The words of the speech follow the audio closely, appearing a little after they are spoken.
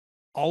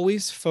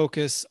always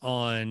focus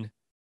on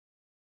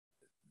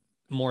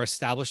more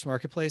established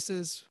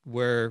marketplaces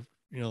where,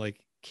 like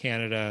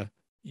Canada,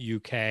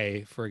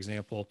 UK, for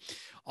example.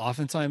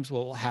 Oftentimes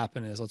what will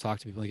happen is I'll talk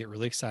to people and get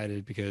really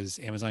excited because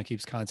Amazon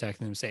keeps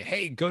contacting them and say,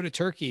 hey, go to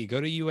Turkey, go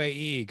to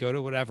UAE, go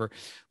to whatever.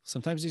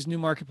 Sometimes these new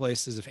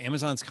marketplaces, if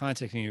Amazon's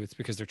contacting you, it's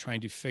because they're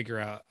trying to figure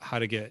out how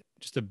to get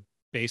just a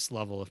base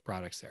level of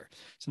products there.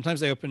 Sometimes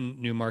they open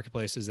new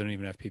marketplaces that don't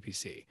even have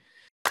PPC.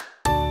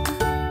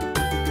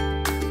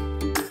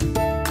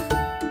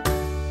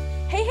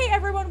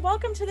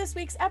 Welcome to this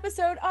week's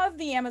episode of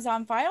the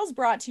Amazon Files,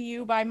 brought to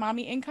you by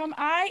Mommy Income.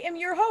 I am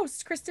your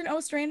host, Kristen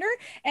Ostrander,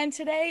 and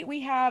today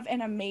we have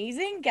an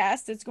amazing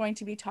guest that's going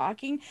to be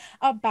talking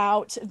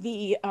about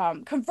the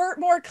Convert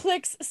More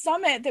Clicks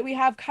Summit that we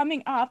have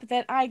coming up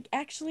that I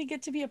actually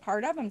get to be a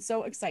part of. I'm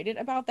so excited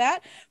about that.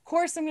 Of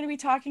course, I'm going to be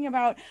talking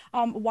about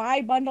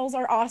why bundles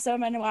are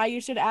awesome and why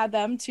you should add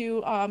them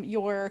to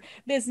your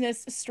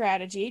business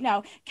strategy.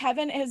 Now,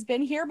 Kevin has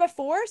been here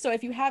before, so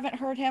if you haven't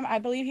heard him, I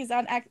believe he's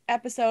on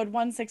episode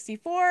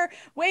 164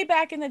 way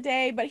back in the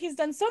day, but he's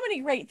done so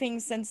many great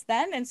things since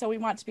then, and so we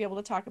want to be able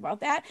to talk about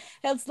that.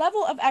 His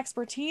level of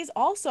expertise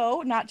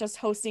also not just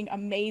hosting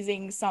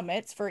amazing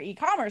summits for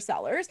e-commerce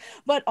sellers,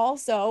 but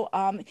also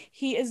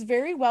he is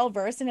very well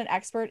versed and an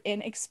expert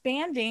in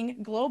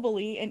expanding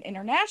globally and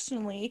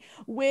internationally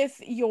with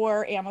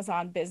your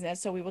Amazon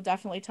business. So we will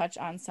definitely touch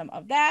on some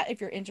of that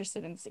if you're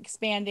interested in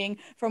expanding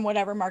from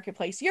whatever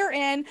marketplace you're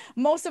in.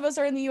 Most of us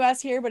are in the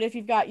US here, but if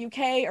you've got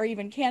UK or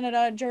even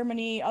Canada,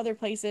 Germany, other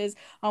places,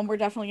 we're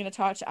definitely going to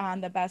touch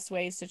on the best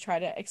ways to try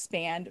to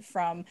expand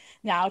from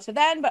now to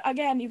then. But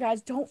again, you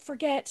guys, don't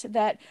forget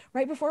that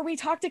right before we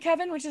talk to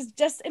Kevin, which is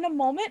just in a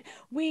moment,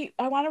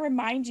 I want to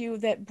remind you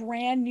that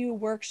brand new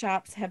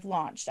workshops have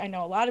launched. I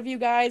know a lot of you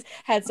guys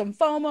had some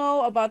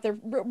FOMO about the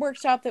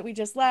workshop that we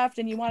just left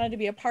and you wanted to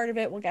be a part of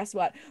it. Well, guess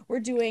what? We're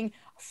doing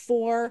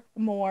 4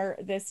 more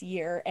this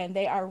year, and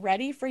they are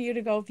ready for you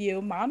to go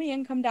view.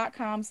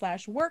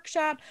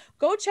 mommyincome.com/workshop.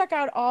 Go check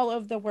out all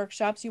of the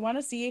workshops you want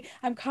to see.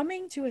 I'm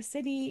coming to a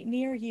city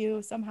near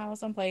you somehow,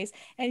 someplace.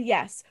 And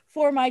yes,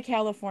 for my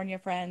California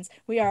friends,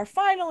 we are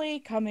finally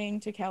coming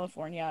to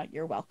California.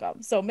 You're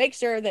welcome. So make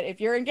sure that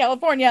if you're in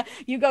California,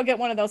 you go get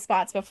one of those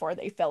spots before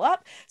they fill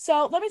up.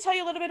 So let me tell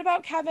you a little bit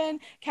about Kevin.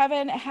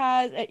 Kevin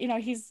has,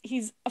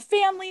 he's a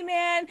family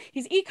man.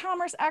 He's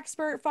e-commerce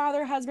expert,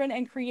 father, husband,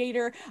 and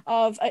creator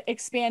of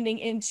expanding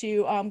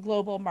into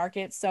global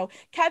markets. So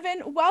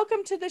Kevin,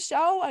 welcome to the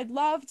show. I'd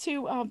love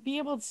to be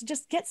able to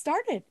just get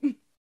started.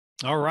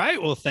 All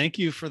right. Well, thank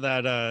you for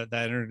that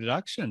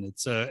introduction.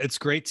 It's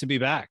great to be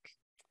back.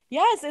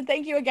 Yes, and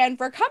thank you again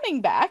for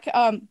coming back.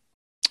 I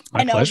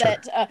know pleasure.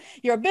 that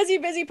you're a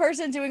busy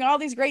person doing all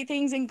these great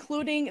things,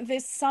 including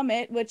this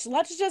summit, which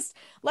let's just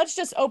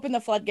open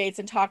the floodgates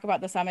and talk about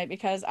the summit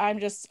because I'm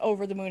just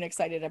over the moon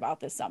excited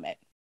about this summit.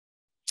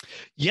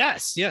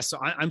 Yes. So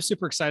I'm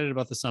super excited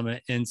about the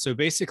summit. And so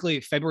basically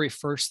February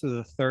 1st to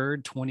the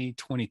 3rd,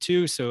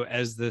 2022. So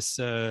as this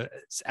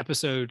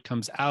episode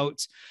comes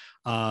out,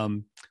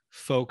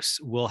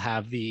 folks will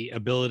have the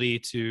ability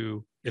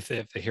to, if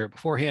they hear it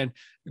beforehand,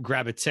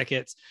 grab a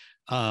ticket.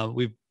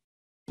 We've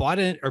brought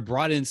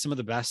in some of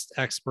the best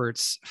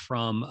experts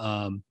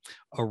from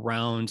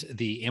around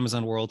the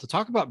Amazon world to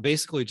talk about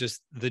basically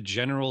just the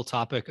general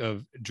topic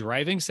of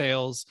driving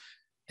sales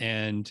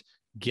and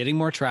getting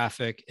more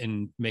traffic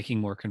and making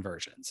more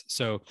conversions.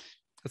 So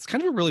it's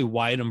kind of a really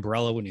wide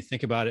umbrella when you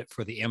think about it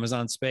for the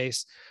Amazon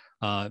space,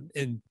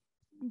 and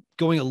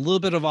going a little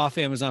bit of off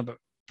Amazon, but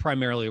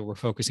primarily we're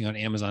focusing on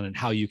Amazon and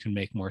how you can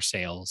make more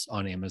sales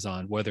on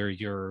Amazon, whether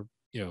you're,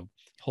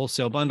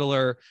 wholesale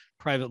bundler,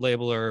 private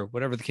labeler,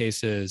 whatever the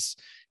case is.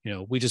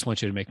 We just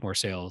want you to make more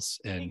sales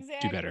and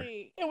do better.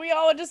 And we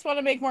all just want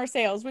to make more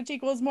sales, which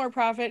equals more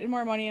profit and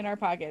more money in our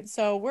pockets.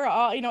 So we're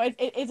all,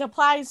 it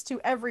applies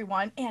to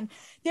everyone. And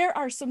there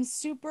are some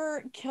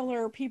super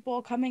killer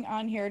people coming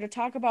on here to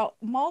talk about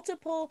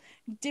multiple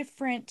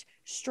different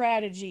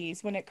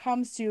strategies when it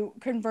comes to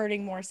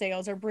converting more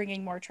sales or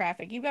bringing more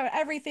traffic. You've got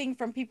everything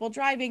from people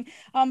driving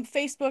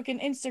Facebook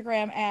and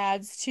Instagram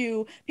ads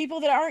to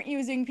people that aren't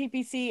using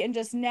PPC and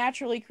just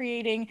naturally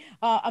creating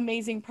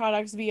amazing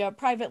products via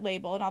private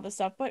label and all this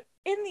stuff. But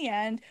in the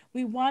end,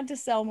 we want to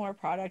sell more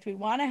product. We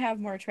want to have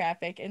more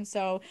traffic. And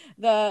so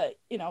the,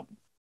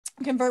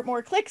 Convert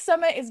More Click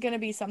Summit is going to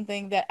be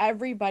something that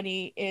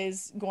everybody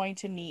is going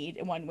to need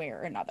in one way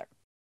or another.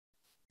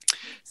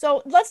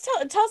 So let's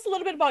tell us a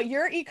little bit about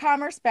your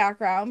e-commerce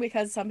background,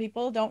 because some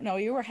people don't know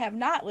you or have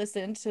not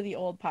listened to the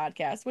old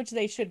podcast, which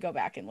they should go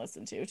back and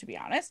listen to be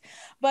honest.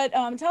 But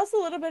tell us a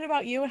little bit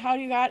about you and how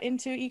you got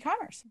into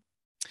e-commerce.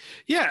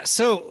 Yeah,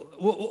 so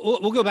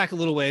we'll go back a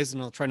little ways,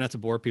 and I'll try not to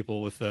bore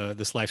people with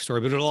this life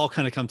story, but it'll all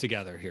kind of come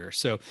together here.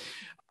 So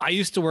I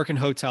used to work in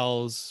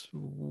hotels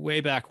way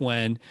back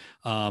when.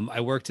 I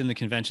worked in the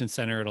convention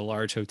center at a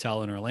large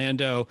hotel in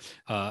Orlando.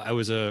 I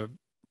was a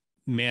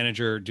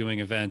manager doing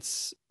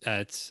events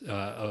at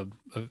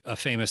a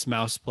famous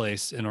mouse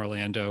place in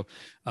Orlando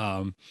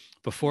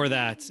before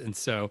that. And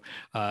so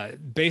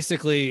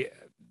basically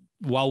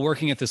while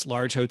working at this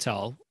large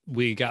hotel,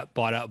 we got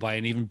bought out by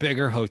an even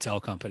bigger hotel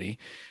company.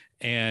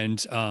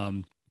 And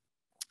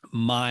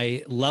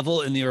my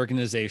level in the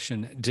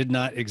organization did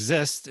not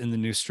exist in the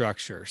new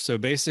structure. So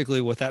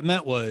basically, what that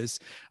meant was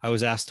I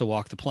was asked to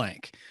walk the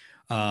plank.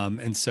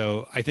 And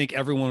so I think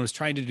everyone was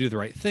trying to do the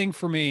right thing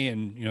for me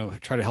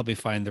and, try to help me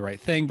find the right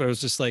thing. But it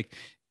was just like,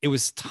 it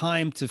was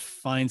time to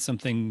find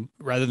something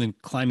rather than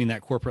climbing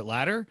that corporate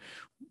ladder,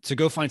 to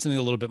go find something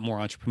a little bit more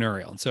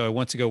entrepreneurial. And so I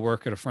went to go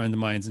work at a friend of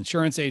mine's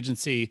insurance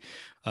agency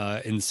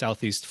in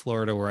Southeast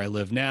Florida, where I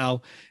live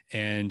now.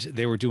 And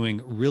they were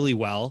doing really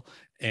well.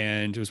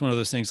 And it was one of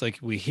those things, like,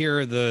 we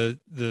hear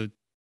the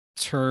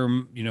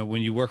term,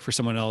 when you work for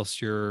someone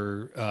else,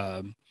 you're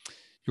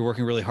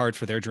working really hard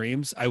for their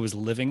dreams. I was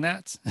living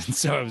that. And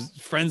so I was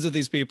friends with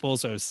these people.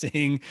 So I was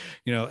seeing,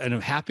 and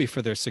I'm happy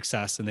for their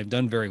success, and they've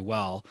done very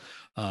well.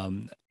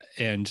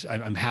 And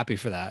I'm happy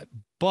for that.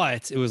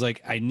 But it was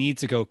like, I need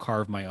to go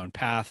carve my own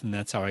path. And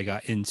that's how I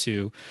got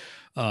into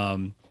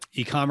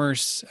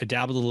e-commerce. I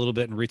dabbled a little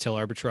bit in retail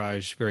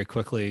arbitrage, very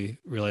quickly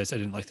realized I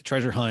didn't like the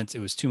treasure hunt. It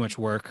was too much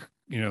work,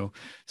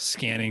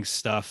 scanning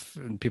stuff.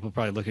 And people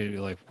probably look at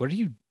you like, what are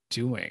you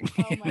doing?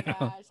 Oh my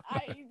gosh.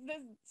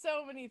 There's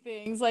so many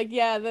things. Like,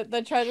 yeah,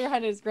 the treasure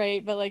hunt is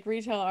great, but like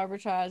retail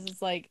arbitrage is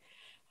like,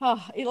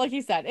 oh, like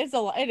you said,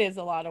 it is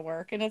a lot of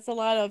work, and it's a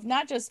lot of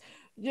not just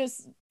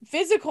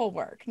physical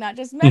work, not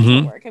just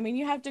mental work. I mean,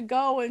 you have to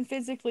go and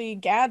physically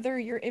gather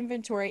your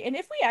inventory. And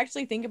if we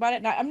actually think about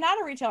it, now, I'm not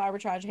a retail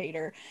arbitrage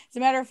hater. As a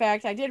matter of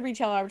fact, I did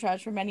retail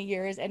arbitrage for many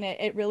years, and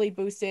it really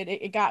boosted.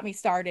 It got me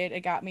started.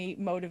 It got me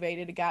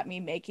motivated. It got me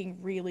making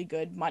really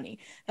good money.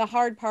 The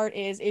hard part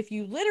is, if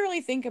you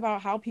literally think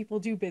about how people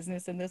do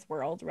business in this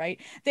world, right?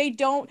 You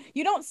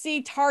don't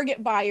see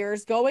Target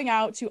buyers going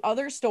out to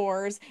other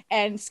stores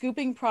and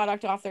scooping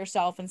product off their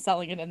shelf and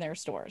selling it in their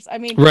stores. I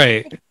mean,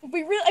 Right.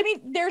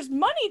 there's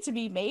money to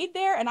be made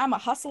there, and I'm a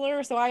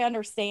hustler, so I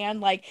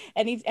understand, like,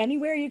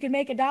 anywhere you can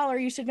make $1,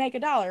 you should make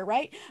 $1,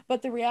 right?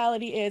 But the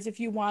reality is, if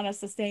you want a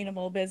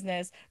sustainable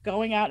business,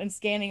 going out and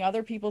scanning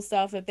other people's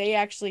stuff that they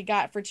actually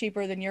got for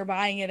cheaper than you're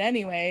buying it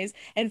anyways,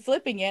 and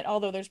flipping it,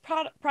 although there's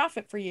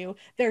profit for you,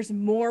 there's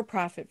more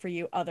profit for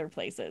you other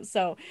places.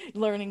 So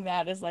learning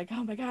that is like,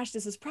 oh my gosh,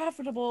 this is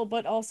profitable,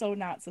 but also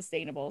not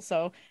sustainable.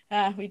 So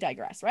we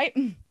digress, right?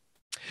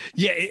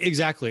 Yeah,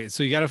 exactly.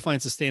 So you got to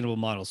find sustainable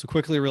models. So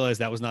quickly realized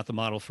that was not the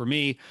model for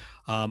me.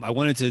 I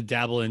wanted to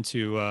dabble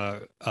into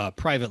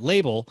private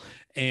label,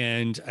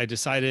 and I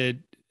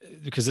decided,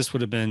 because this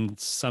would have been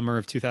summer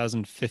of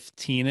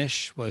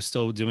 2015-ish, while I was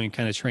still doing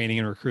kind of training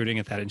and recruiting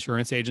at that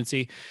insurance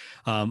agency.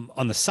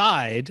 On the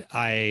side,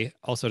 I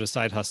also had a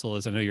side hustle,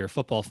 as I know you're a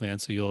football fan,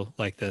 so you'll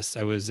like this.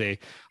 I was a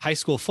high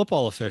school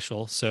football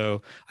official.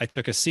 So I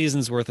took a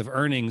season's worth of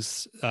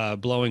earnings,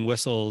 blowing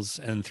whistles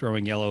and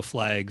throwing yellow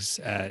flags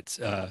at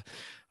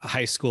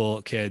high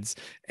school kids,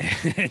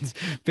 and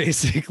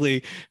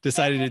basically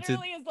decided that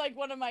literally is like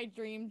one of my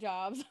dream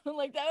jobs.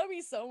 Like, that would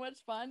be so much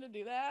fun to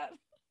do that.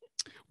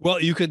 Well,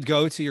 you could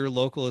go to your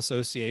local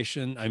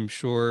association. I'm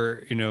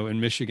sure, in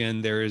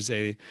Michigan, there is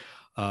a,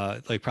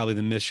 like, probably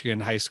the Michigan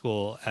High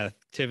School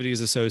Activities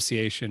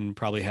Association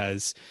probably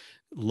has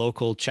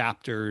local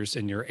chapters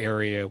in your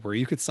area where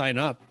you could sign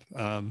up.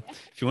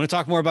 If you want to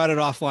talk more about it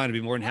offline, I'd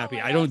be more than happy.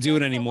 I don't do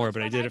it anymore,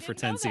 but I did it for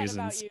 10 seasons.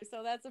 About you,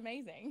 so that's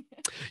amazing.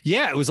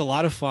 Yeah, it was a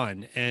lot of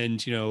fun.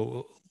 And,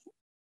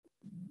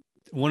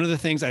 one of the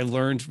things I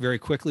learned very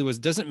quickly was,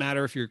 it doesn't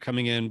matter if you're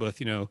coming in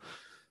with,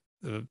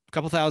 a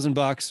couple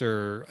 $1,000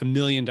 or $1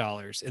 million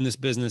in this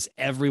business,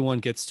 everyone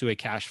gets to a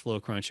cash flow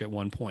crunch at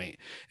one point.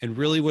 And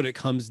really what it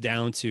comes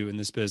down to in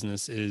this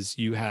business is,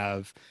 you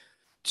have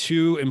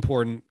two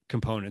important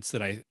components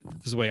this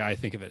is the way I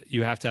think of it.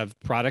 You have to have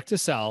product to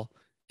sell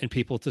and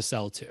people to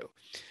sell to.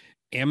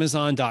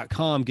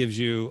 Amazon.com gives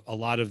you a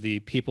lot of the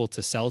people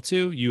to sell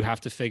to. You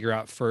have to figure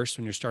out first,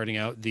 when you're starting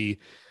out,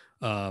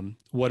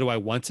 what do I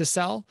want to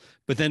sell?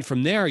 But then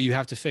from there, you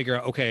have to figure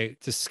out, okay,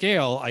 to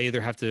scale, I either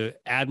have to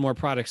add more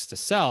products to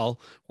sell,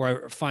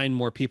 or I find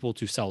more people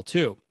to sell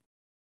to.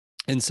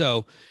 And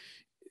so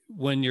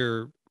when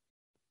you're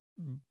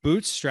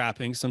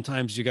bootstrapping,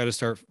 sometimes you got to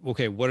start,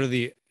 okay, what are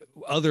the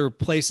other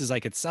places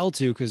I could sell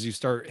to? Because you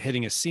start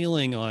hitting a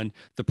ceiling on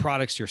the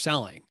products you're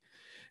selling.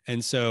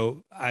 And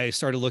so I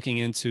started looking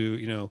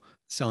into,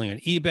 selling on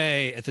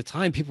eBay. At the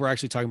time, people were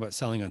actually talking about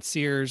selling on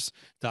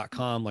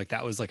Sears.com. Like,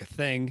 that was like a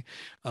thing.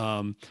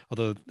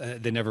 Although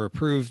they never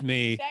approved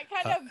me.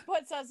 That kind of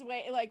puts us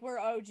way, like, we're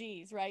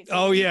OGs, right? So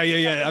oh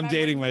yeah. I'm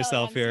dating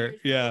myself here.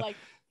 Sears, yeah. Like,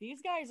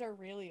 these guys are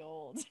really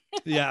old.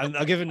 Yeah.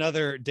 I'll give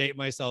another date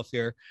myself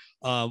here.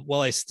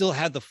 While I still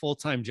had the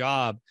full-time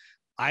job,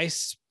 I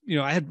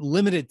had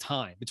limited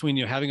time between,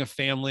 having a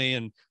family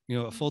and,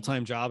 a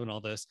full-time job and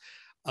all this.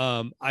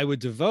 I would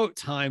devote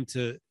time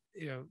to,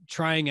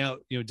 trying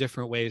out,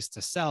 different ways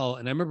to sell.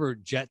 And I remember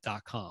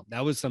jet.com.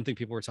 That was something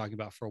people were talking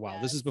about for a while.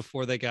 Yes. This is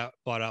before they got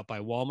bought out by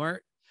Walmart.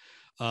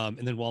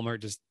 And then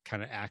Walmart just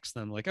kind of axed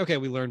them, like, okay,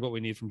 we learned what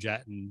we need from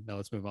Jet, and now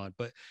let's move on.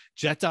 But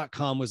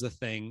jet.com was a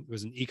thing. It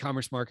was an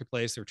e-commerce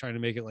marketplace. They were trying to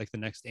make it like the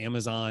next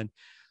Amazon.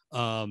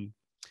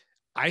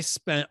 I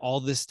spent all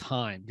this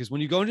time, because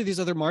when you go into these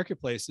other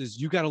marketplaces,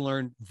 you got to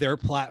learn their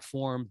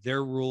platform,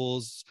 their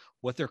rules,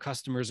 what their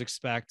customers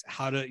expect,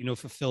 how to,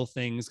 fulfill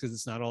things, because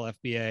it's not all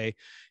FBA.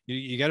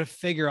 You got to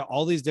figure out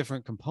all these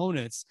different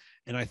components.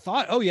 And I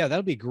thought, oh yeah,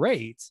 that'll be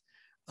great.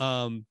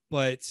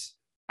 But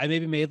I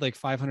maybe made like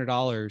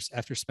 $500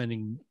 after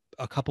spending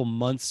a couple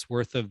months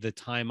worth of the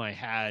time I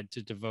had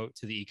to devote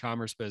to the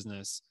e-commerce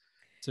business,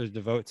 to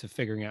devote to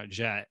figuring out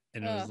Jet.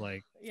 And it was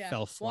like, yeah,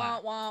 fell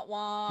flat. wah,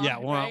 wah, wah, Yeah,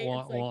 wah, right?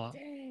 wah, It's like, wah.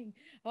 dang.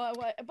 Well,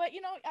 but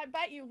I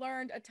bet you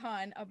learned a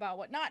ton about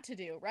what not to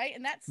do, right?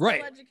 And that's still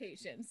Right.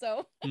 education.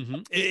 So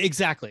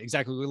Exactly.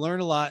 We learn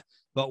a lot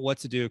about what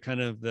to do,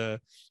 kind of the,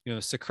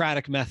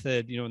 Socratic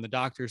method, when the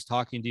doctor's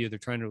talking to you, they're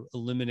trying to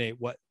eliminate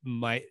what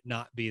might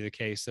not be the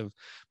case of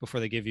before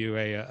they give you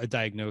a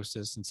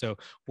diagnosis. And so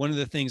one of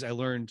the things I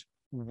learned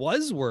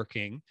was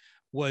working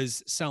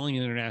was selling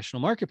in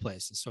international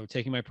marketplaces. So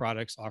taking my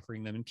products,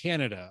 offering them in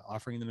Canada,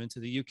 offering them into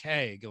the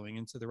UK, going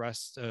into the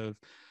rest of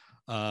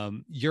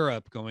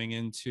Europe, going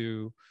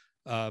into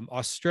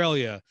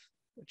Australia.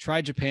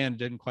 Tried Japan,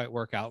 didn't quite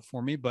work out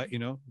for me, but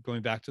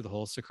going back to the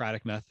whole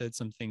Socratic method,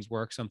 some things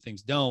work, some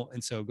things don't.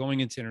 And so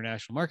going into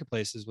international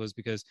marketplaces was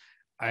because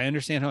I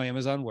understand how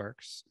Amazon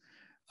works.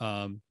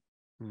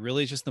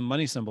 Really just the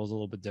money symbol is a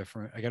little bit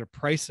different. I got to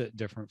price it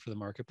different for the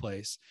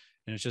marketplace.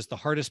 And it's just the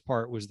hardest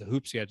part was the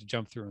hoops you had to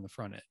jump through in the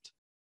front end.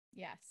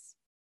 yes.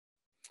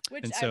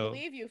 Which And I so,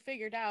 believe you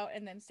figured out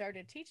and then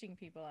started teaching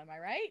people. Am I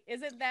right?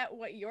 Isn't that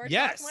what your talk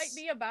yes. might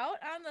be about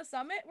on the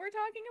summit we're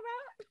talking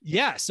about?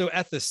 Yeah. So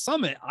at the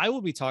summit, I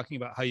will be talking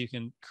about how you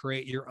can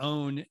create your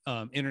own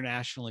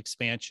international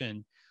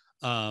expansion.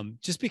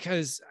 Just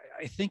because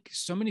I think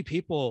so many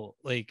people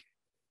like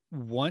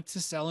want to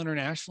sell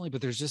internationally,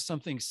 but there's just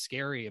something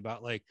scary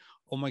about like,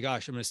 oh my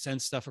gosh, I'm going to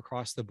send stuff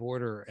across the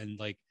border and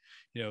like,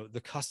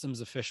 the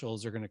customs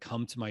officials are going to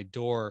come to my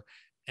door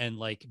and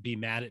like be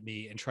mad at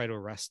me and try to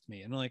arrest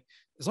me. And like,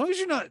 as long as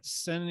you're not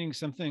sending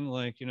something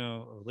like,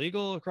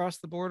 illegal across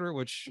the border,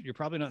 which you're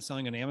probably not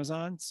selling on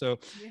Amazon. So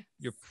yes.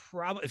 you're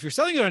probably, if you're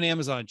selling it on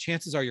Amazon,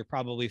 chances are you're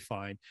probably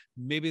fine.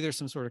 Maybe there's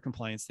some sort of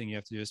compliance thing you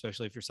have to do,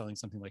 especially if you're selling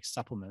something like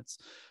supplements.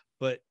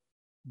 But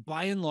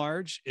by and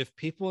large, if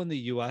people in the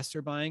US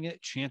are buying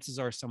it, chances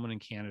are someone in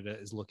Canada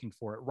is looking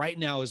for it right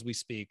now as we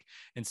speak.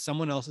 And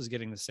someone else is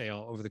getting the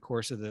sale over the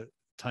course of the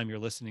time you're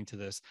listening to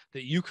this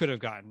that you could have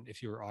gotten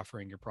if you were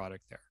offering your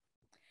product there.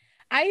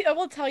 I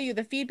will tell you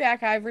the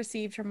feedback I've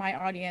received from my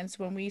audience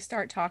when we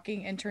start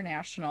talking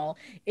international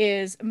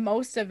is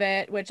most of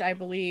it, which I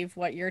believe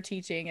what you're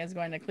teaching is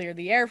going to clear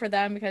the air for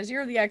them because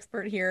you're the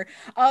expert here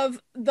of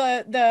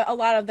the a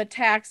lot of the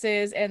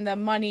taxes and the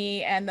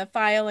money and the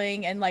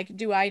filing and like,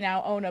 do I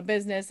now own a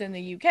business in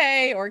the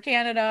UK or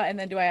Canada? And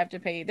then do I have to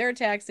pay their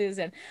taxes?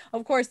 And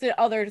of course, the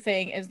other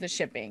thing is the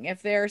shipping.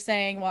 If they're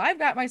saying, well, I've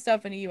got my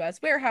stuff in a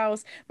US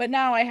warehouse, but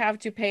now I have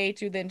to pay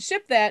to then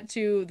ship that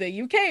to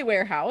the UK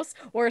warehouse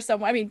or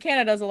some, I mean,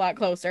 Canada's a lot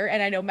closer,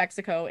 and I know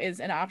Mexico is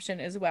an option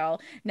as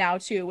well now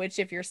too, which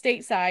if you're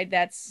stateside,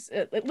 that's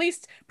at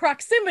least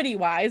proximity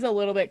wise a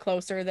little bit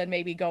closer than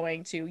maybe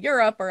going to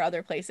Europe or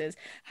other places.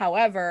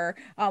 However,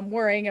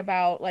 worrying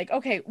about like,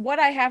 okay, what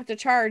I have to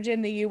charge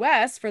in the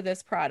US for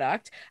this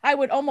product, I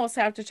would almost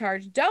have to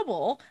charge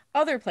double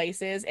other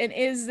places, and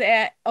is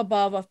that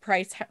above a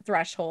price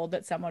threshold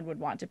that someone would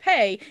want to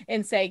pay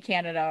in say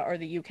Canada or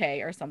the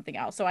UK or something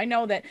else? So I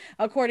know that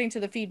according to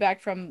the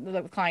feedback from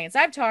the clients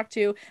I've talked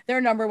to,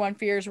 their number one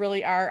fears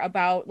really are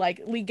about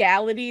like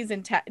legalities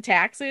and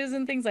taxes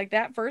and things like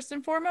that first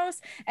and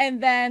foremost,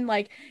 and then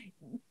like,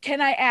 can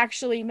I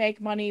actually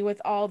make money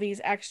with all these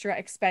extra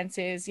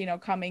expenses,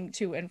 coming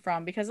to and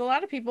from? Because a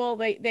lot of people,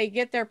 they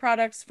get their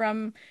products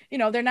from,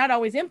 they're not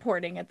always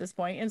importing at this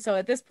point. And so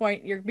at this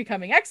point, you're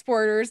becoming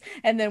exporters.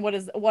 And then what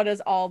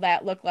does all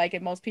that look like?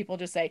 And most people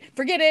just say,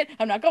 forget it.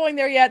 I'm not going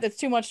there yet. That's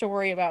too much to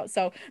worry about.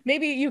 So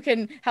maybe you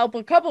can help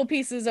a couple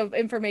pieces of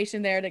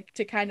information there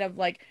to kind of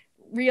like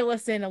reel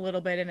us in a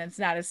little bit. And it's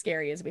not as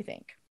scary as we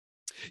think.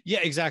 Yeah,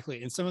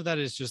 exactly. And some of that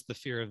is just the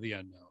fear of the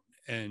unknown.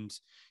 And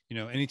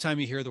anytime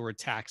you hear the word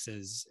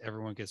taxes,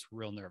 everyone gets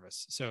real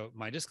nervous. So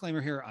my disclaimer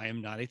here, I am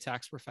not a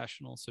tax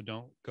professional. So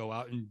don't go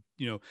out and,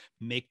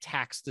 make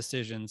tax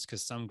decisions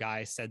because some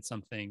guy said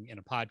something in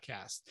a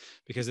podcast,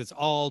 because it's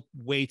all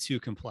way too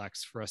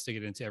complex for us to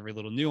get into every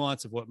little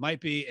nuance of what might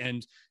be.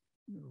 And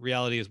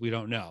reality is we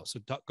don't know. So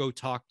go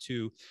talk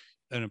to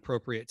an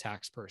appropriate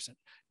tax person.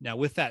 Now,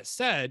 with that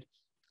said,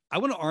 I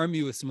want to arm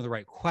you with some of the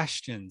right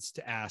questions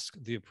to ask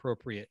the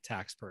appropriate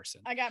tax person.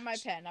 I got my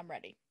pen. I'm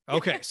ready.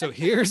 Okay. So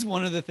here's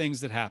one of the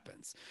things that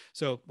happens.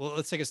 So, well,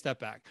 let's take a step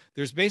back.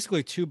 There's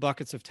basically two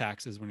buckets of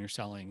taxes when you're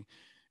selling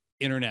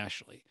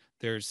internationally.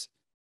 There's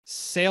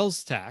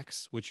sales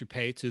tax, which you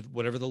pay to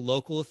whatever the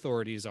local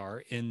authorities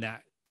are in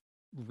that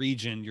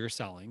region you're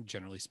selling,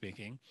 generally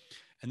speaking.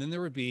 And then there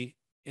would be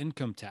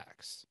income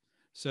tax.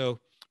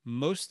 So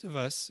most of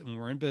us, when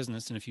we're in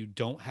business, and if you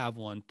don't have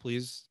one,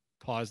 please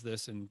pause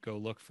this and go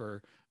look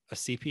for a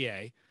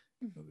CPA,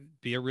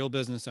 be a real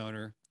business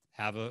owner,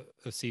 have a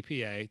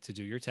CPA to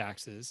do your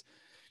taxes.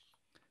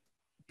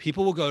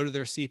 people will go to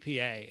their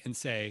CPA and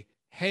say,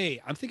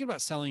 hey, I'm thinking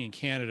about selling in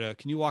Canada.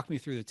 Can you walk me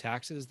through the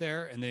taxes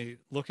there? And they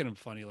look at them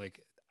funny,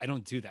 like, I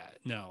don't do that.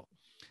 No.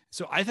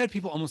 So I've had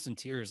people almost in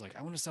tears, like,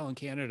 I want to sell in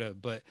Canada,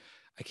 but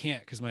I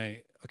can't because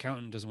my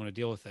accountant doesn't want to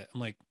deal with it.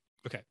 I'm like,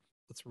 okay,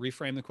 let's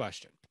reframe the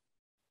question.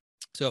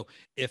 So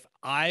if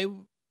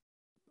I'm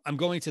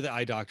going to the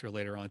eye doctor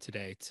later on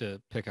today to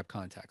pick up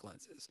contact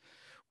lenses.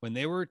 When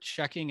they were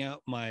checking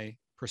out my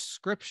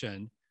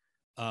prescription,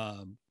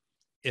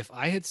 if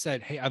I had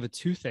said, hey, I have a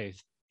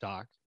toothache,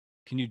 doc,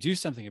 can you do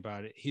something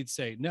about it? He'd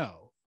say,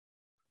 no.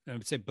 And I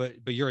would say, but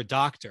you're a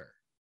doctor.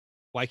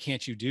 Why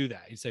can't you do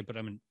that? He'd say, but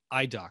I'm an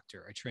eye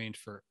doctor. I trained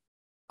for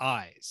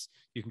eyes.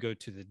 You can go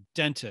to the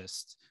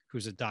dentist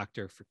who's a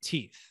doctor for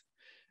teeth.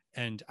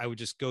 And I would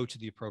just go to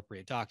the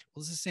appropriate doctor.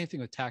 Well, it's the same thing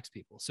with tax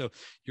people. So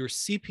your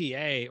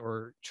CPA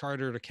or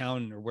chartered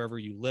accountant or wherever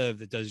you live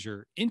that does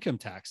your income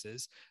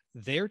taxes,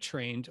 they're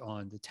trained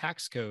on the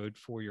tax code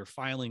for your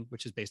filing,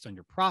 which is based on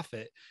your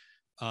profit,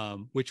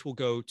 which will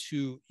go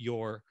to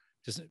your,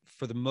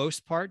 for the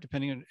most part,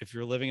 depending on if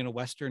you're living in a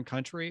Western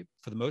country,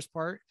 for the most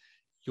part,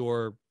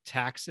 your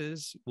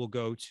taxes will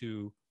go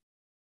to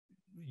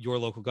your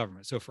local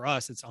government. So for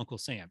us, it's Uncle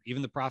Sam.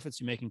 Even the profits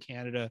you make in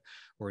Canada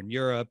or in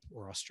Europe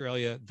or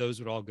Australia, those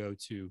would all go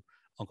to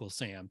Uncle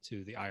Sam,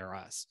 to the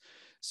IRS.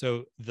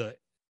 So the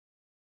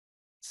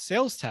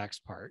sales tax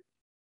part,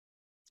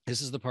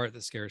 this is the part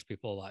that scares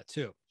people a lot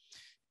too.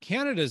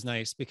 Canada is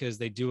nice because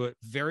they do it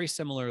very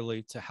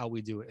similarly to how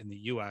we do it in the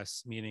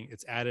US, meaning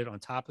it's added on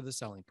top of the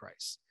selling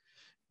price.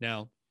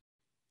 Now,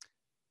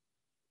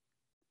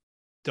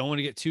 don't want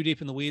to get too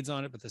deep in the weeds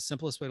on it, but the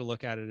simplest way to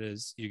look at it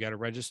is you got to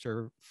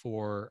register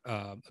for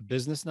a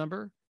business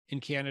number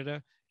in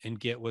Canada and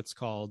get what's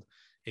called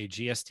a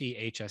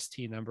GST,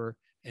 HST number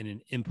and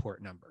an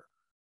import number.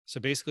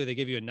 So basically they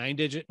give you a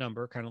 9-digit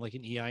number, kind of like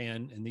an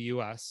EIN in the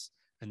US.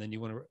 And then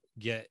you want to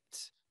get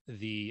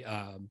the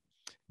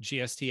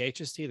GST,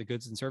 HST, the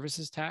goods and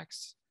services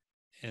tax,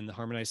 and the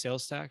harmonized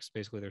sales tax,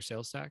 basically their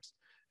sales tax,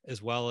 as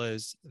well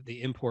as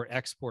the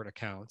import-export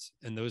accounts.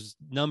 And those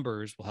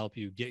numbers will help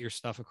you get your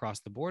stuff across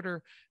the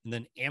border. And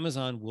then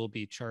Amazon will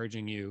be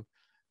charging you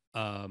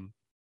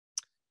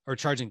or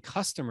charging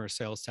customer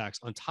sales tax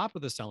on top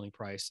of the selling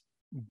price.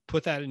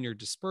 Put that in your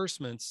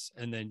disbursements,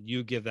 and then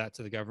you give that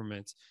to the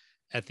government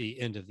at the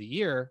end of the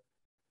year,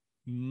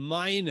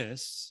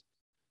 minus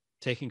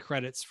taking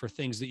credits for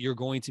things that you're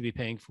going to be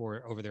paying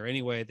for over there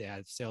anyway. They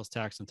add sales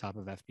tax on top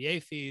of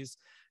FBA fees,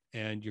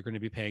 and you're going to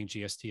be paying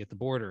GST at the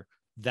border.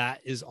 That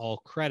is all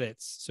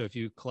credits. So if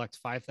you collect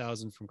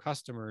 5,000 from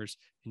customers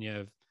and you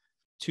have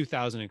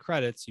 2,000 in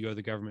credits, you owe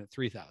the government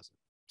 3,000,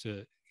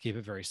 to keep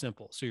it very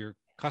simple. So your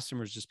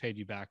customers just paid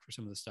you back for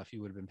some of the stuff you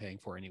would have been paying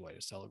for anyway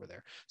to sell over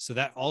there. So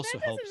that also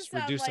helps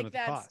reduce some of the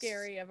costs. That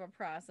scary of a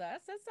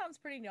process. That sounds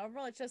pretty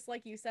normal. It's just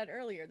like you said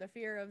earlier, the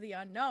fear of the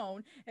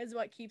unknown is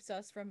what keeps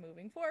us from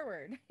moving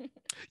forward.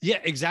 Yeah,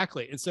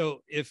 exactly. And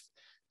so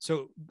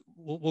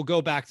we'll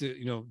go back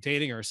to,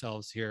 dating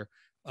ourselves here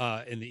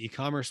in the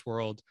e-commerce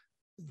world.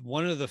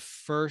 One of the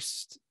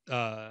first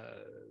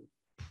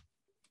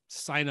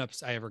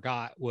signups I ever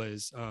got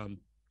was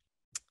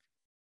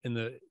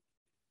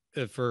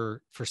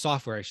for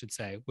software, I should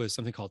say, was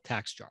something called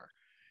TaxJar.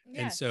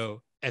 Yes. And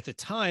so at the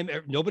time,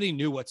 nobody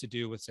knew what to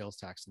do with sales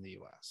tax in the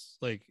US.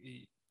 Like,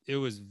 it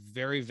was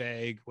very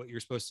vague what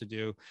you're supposed to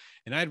do.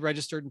 And I had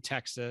registered in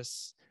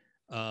Texas.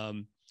 Now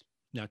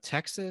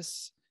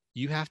Texas,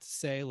 you have to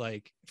say,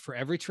 like, for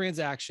every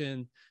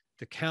transaction,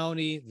 the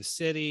county, the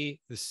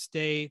city, the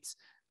state,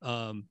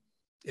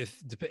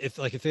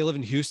 if they live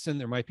in Houston,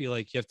 there might be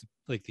like, you have to,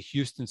 like, the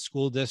Houston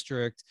school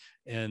district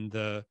and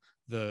the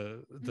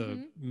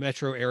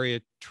metro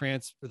area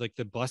like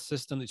the bus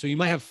system. So you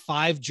might have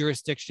 5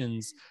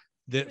 jurisdictions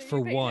that for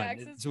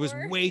one. So it was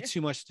way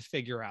too much to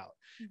figure out.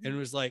 Mm-hmm. And it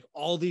was like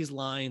all these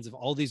lines of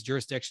all these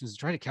jurisdictions,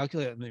 trying to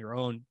calculate it on your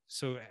own.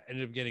 So I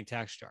ended up getting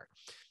tax charged.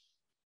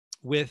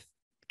 With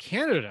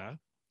Canada,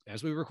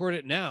 as we record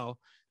it now,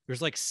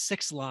 there's like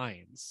 6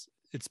 lines.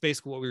 It's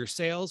basically, what were your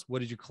sales? What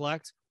did you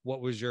collect?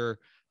 What's your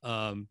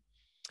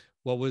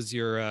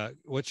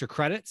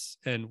credits?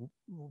 And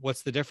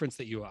what's the difference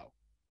that you owe?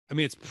 I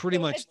mean, it's pretty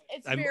much,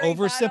 I'm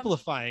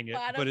oversimplifying it,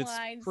 but it's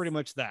pretty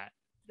much that.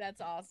 That's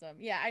awesome.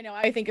 Yeah, I know.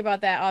 I think about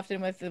that often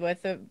with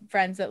the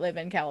friends that live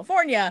in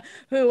California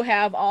who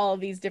have all of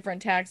these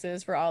different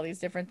taxes for all these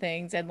different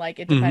things. And like,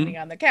 it depending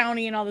on the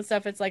county and all the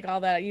stuff, it's like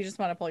all that. You just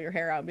want to pull your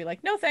hair out and be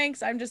like, no,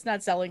 thanks. I'm just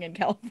not selling in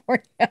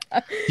California.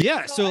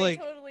 Yeah. So I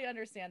totally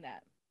understand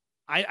that.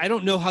 I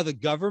don't know how the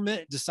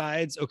government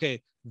decides,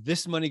 okay,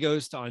 this money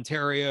goes to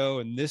Ontario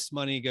and this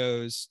money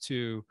goes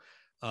to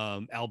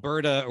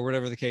Alberta or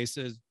whatever the case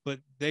is, but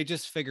they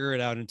just figure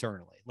it out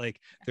internally. Like,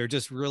 they're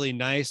just really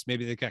nice.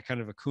 Maybe they've got kind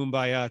of a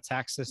kumbaya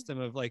tax system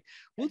of like,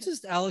 we'll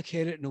just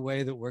allocate it in a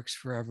way that works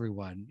for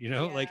everyone,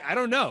 like, I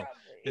don't know.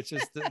 It's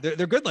just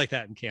they're good like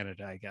that in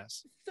Canada, I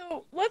guess.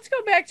 So let's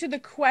go back to the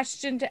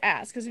question to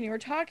ask, because when you were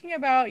talking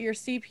about your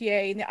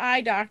CPA and the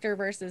eye doctor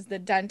versus the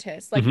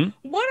dentist, like Mhm.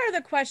 what are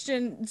the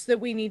questions that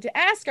we need to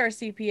ask our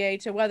CPA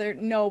to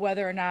know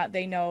whether or not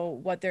they know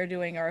what they're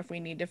doing, or if we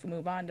need to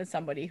move on to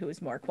somebody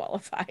who's more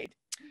qualified?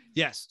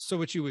 Yes. So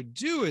what you would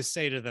do is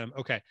say to them,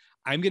 okay,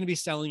 I'm going to be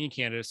selling in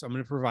Canada, so I'm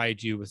going to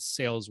provide you with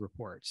sales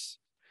reports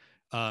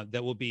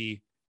that will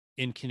be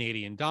in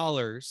Canadian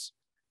dollars.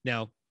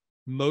 Now,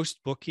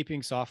 most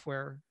bookkeeping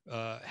software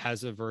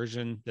has a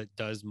version that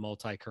does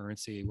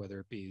multi-currency, whether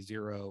it be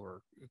Xero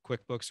or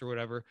QuickBooks or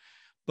whatever.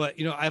 But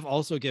I've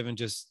also given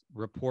just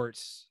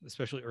reports,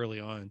 especially early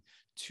on,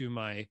 to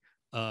my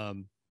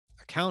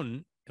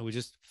accountant, and we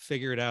just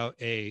figured out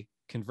a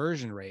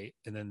conversion rate,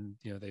 and then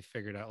they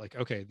figured out like,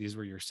 okay, these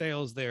were your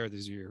sales there,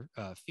 these are your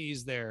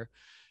fees there,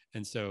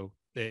 and so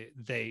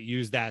they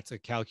use that to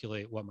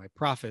calculate what my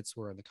profits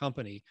were in the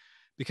company.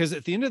 Because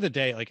at the end of the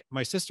day, like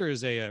my sister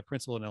is a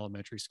principal in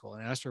elementary school,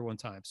 and I asked her one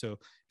time, so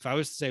if I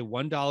was to say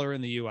 $1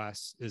 in the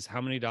US is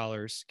how many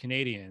dollars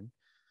Canadian,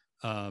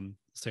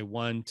 say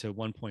 1 to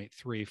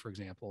 1.3, for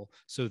example.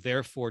 So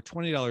therefore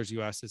 $20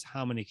 US is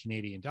how many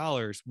Canadian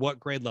dollars, what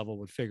grade level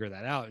would figure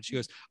that out? And she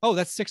goes, oh,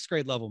 that's 6th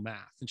grade level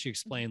math. And she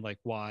explained like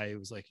why it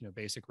was like,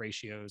 basic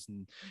ratios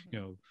and,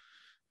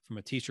 from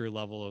a teacher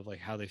level of like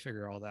how they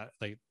figure all that,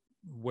 like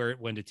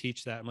when to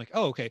teach that. I'm like,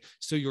 oh, okay.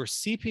 So your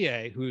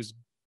CPA, who's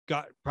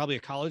got probably a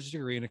college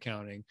degree in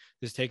accounting,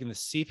 has taken the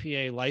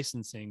CPA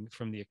licensing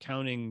from the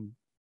accounting,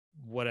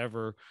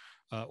 whatever,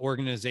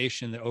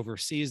 organization that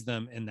oversees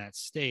them in that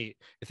state.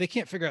 If they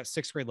can't figure out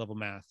 6th grade level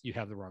math, you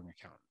have the wrong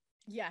account.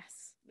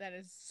 Yes, that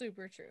is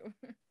super true.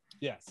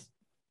 Yes.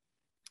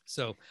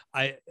 So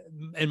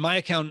in my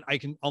account, I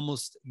can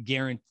almost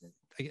guarantee,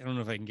 I don't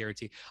know if I can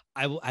guarantee,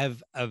 I will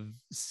have a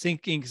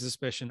sinking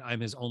suspicion I'm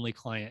his only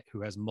client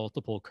who has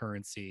multiple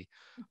currency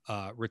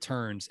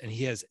returns, and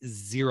he has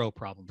zero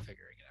problem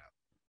figuring it out.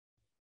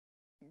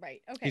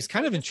 Right. Okay. He's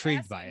kind So of just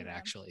intrigued by asking it, them.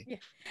 actually. Yeah.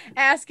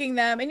 Asking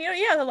them. And,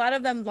 yeah, a lot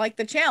of them like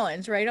the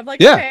challenge, right? Of like,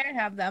 Yeah. okay, I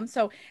have them.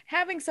 So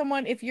having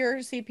someone, if your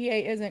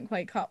CPA isn't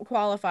quite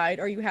qualified,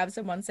 or you have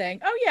someone saying,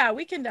 oh, yeah,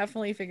 we can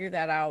definitely figure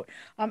that out.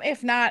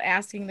 If not,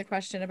 asking the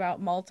question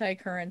about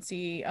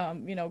multi-currency,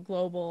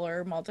 global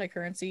or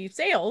multi-currency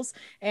sales,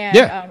 and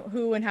Yeah.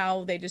 who and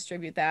how they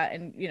distribute that.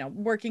 And,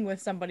 working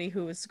with somebody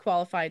who is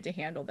qualified to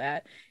handle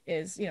that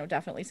is,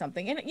 definitely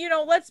something. And,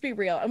 let's be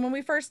real. And when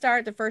we first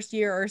start the first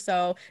year or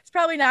so, it's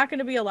probably not going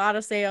to be a lot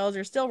of sales.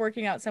 You're still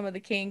working out some of the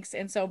kinks.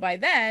 And so by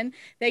then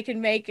they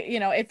can make,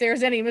 if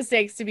there's any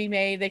mistakes to be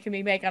made, they can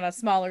be made on a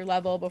smaller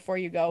level before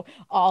you go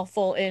all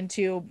full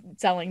into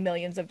selling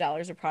millions of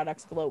dollars of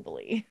products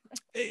globally.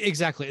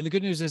 Exactly. And the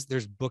good news is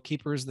there's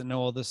bookkeepers that know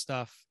all this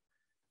stuff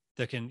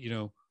that can,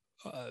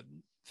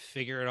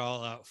 figure it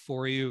all out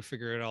for you,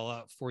 figure it all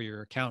out for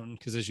your accountant.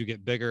 Because as you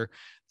get bigger,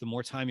 the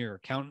more time your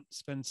accountant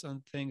spends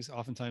on things,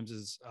 oftentimes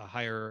is a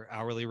higher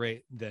hourly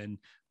rate than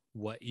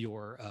what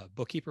your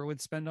bookkeeper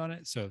would spend on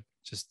it. So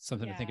just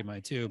something to think in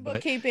mind too. But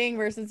bookkeeping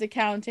versus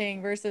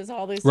accounting versus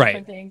all these right.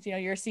 different things.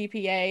 Your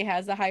CPA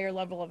has a higher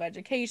level of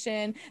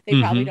education. They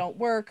Mm-hmm. probably don't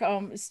work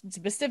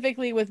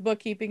specifically with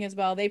bookkeeping as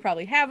well. They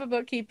probably have a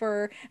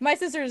bookkeeper. My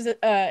sister's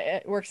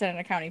works at an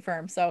accounting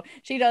firm, so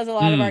she does a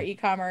lot of our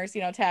e-commerce,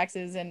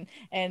 taxes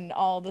and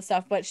all the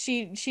stuff. But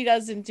she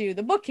doesn't do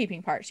the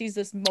bookkeeping part. She's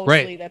just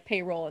mostly the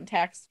payroll and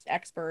tax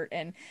expert,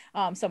 and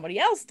somebody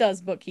else does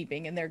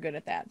bookkeeping, and they're good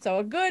at that. So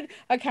a good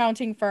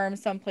accounting firm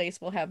someplace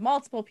will have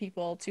multiple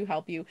people to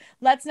help you.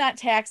 Let's not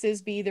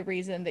taxes be the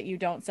reason that you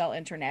don't sell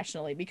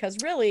internationally,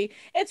 because really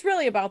it's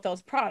really about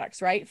those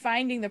products, right?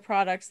 Finding the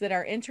products that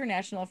our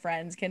international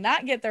friends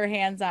cannot get their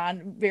hands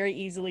on very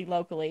easily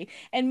locally,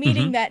 and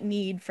meeting that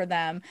need for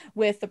them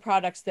with the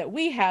products that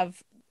we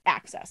have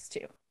access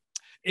to.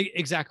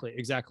 Exactly.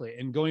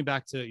 And going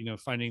back to,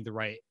 finding the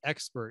right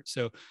expert.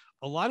 So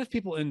a lot of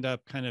people end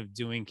up kind of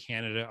doing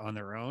Canada on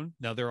their own.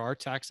 Now there are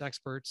tax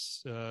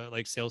experts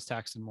like sales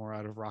tax and more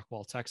out of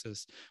Rockwall,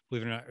 Texas.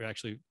 Believe it or not,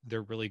 actually,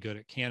 they're really good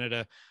at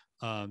Canada.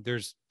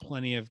 There's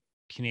plenty of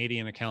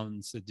Canadian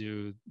accountants that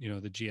do,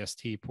 the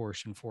GST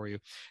portion for you.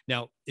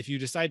 Now, if you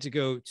decide to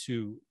go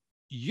to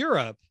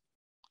Europe,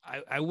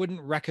 I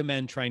wouldn't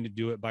recommend trying to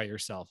do it by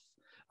yourself.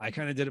 I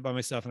kind of did it by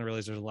myself, and I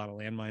realized there's a lot of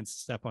landmines to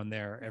step on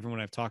there. Everyone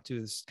I've talked to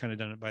has kind of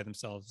done it by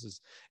themselves,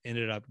 has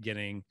ended up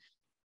getting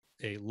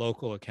a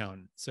local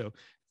accountant. So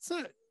it's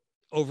not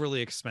overly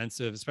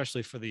expensive,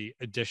 especially for the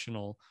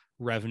additional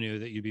revenue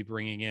that you'd be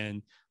bringing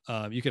in.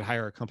 You could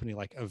hire a company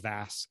like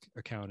Avask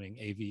Accounting,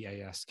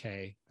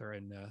 AVASK. They're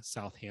in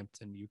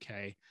Southampton,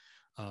 UK.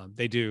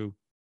 They do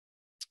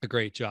a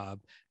great job,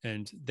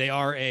 and they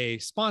are a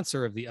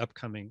sponsor of the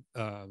upcoming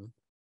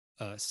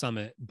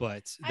summit,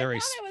 but I they're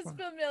thought I was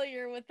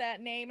familiar with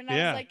that name, and I was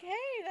yeah. like,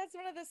 hey, that's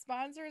one of the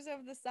sponsors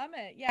of the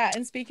summit. Yeah,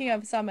 and speaking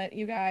of summit,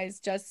 you guys,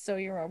 just so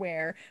you're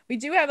aware, we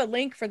do have a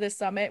link for this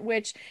summit,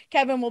 which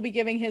Kevin will be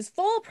giving his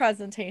full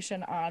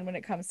presentation on when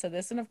it comes to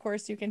this. And of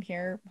course, you can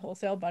hear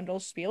wholesale bundle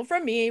spiel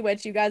from me,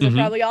 which you guys have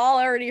probably all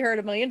already heard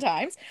a million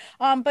times.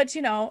 But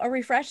you know, a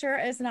refresher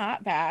is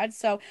not bad.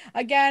 So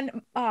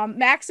again,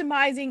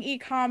 maximizing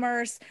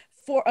e-commerce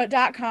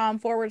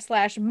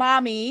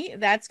 .com/mommy.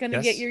 That's going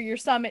to get your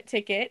summit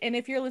ticket. And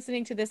if you're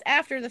listening to this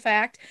after the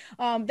fact,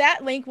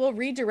 that link will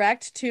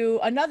redirect to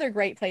another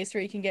great place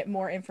where you can get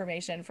more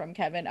information from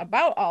Kevin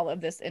about all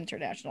of this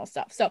international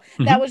stuff. So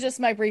that was just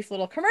my brief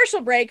little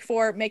commercial break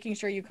for making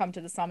sure you come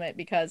to the summit,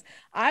 because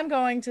I'm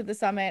going to the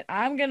summit.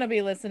 I'm going to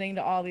be listening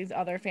to all these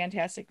other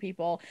fantastic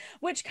people,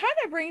 which kind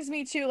of brings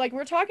me to, like,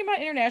 we're talking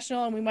about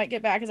international, and we might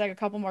get back because I got a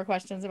couple more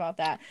questions about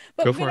that.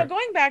 But you know,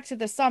 going back to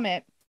the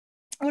summit,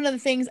 one of the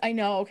things I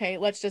know, okay,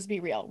 let's just be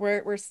real.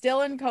 We're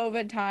still in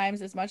COVID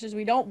times, as much as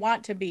we don't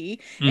want to be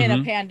in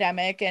a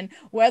pandemic, and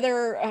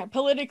whether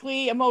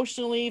politically,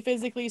 emotionally,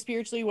 physically,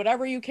 spiritually,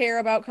 whatever you care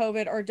about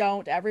COVID or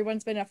don't,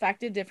 everyone's been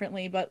affected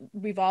differently, but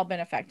we've all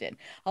been affected.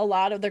 A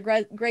lot of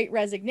the great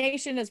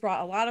resignation has brought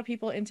a lot of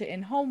people into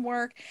in-home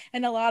work,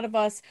 and a lot of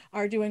us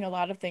are doing a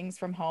lot of things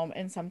from home,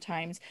 and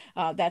sometimes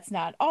that's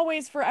not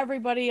always for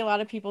everybody. A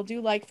lot of people do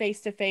like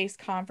face-to-face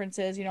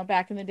conferences, you know,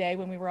 back in the day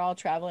when we were all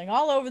traveling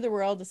all over the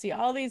world to see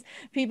all these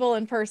people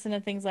in person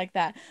and things like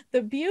that.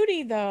 The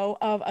beauty, though,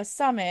 of a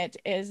summit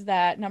is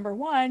that, number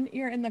one,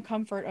 you're in the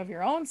comfort of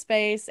your own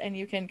space, and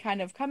you can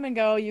kind of come and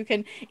go. You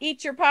can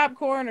eat your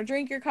popcorn or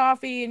drink your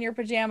coffee in your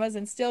pajamas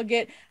and still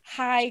get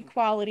high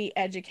quality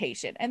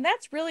education. And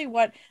that's really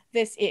what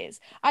this is.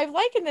 I've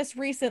likened this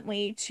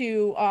recently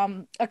to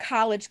a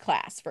college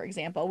class, for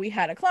example. We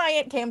had a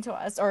client came to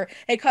us, or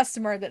a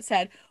customer, that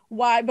said,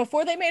 why,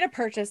 before they made a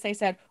purchase, they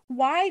said,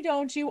 why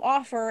don't you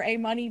offer a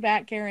money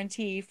back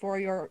guarantee for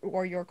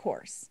your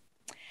course?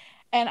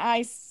 And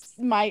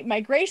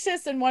my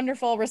gracious and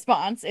wonderful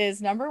response is,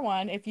 number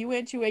one, if you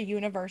went to a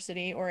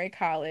university or a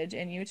college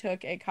and you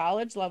took a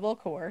college level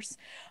course,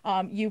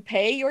 you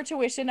pay your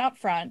tuition up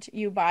front,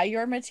 you buy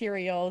your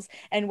materials,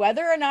 and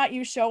whether or not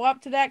you show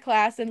up to that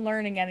class and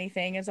learning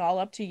anything is all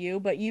up to you,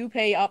 but you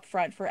pay up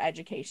front for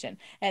education.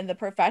 And the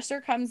professor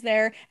comes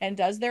there and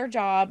does their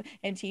job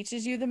and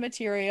teaches you the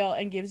material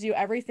and gives you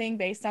everything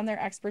based on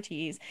their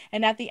expertise.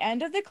 And at the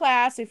end of the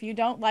class, if you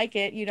don't like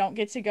it, you don't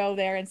get to go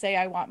there and say,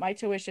 I want my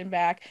tuition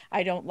back.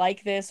 I don't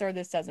like this, or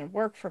this doesn't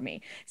work for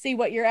me. See,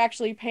 what you're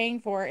actually paying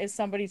for is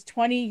somebody's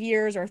 20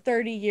 years or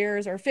 30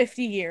 years or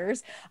 50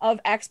 years of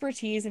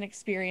expertise and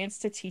experience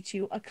to teach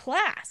you a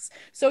class.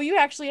 So you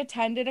actually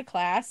attended a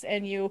class,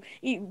 and you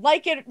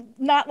like it,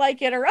 not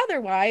like it, or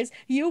otherwise,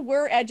 you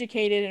were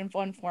educated in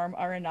one form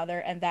or another,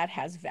 and that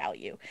has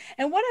value.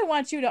 And what I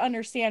want you to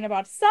understand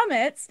about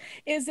summits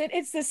is that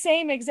it's the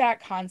same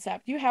exact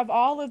concept. You have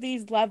all of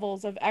these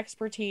levels of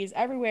expertise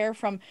everywhere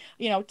from,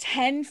 you know,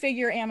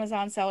 10-figure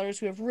Amazon sellers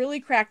who have really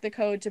cracked the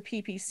code to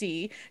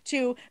PPC,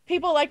 to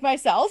people like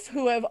myself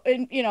who have,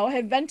 you know,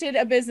 have invented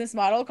a business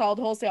model called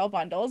wholesale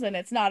bundles, and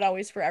it's not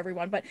always for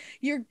everyone, but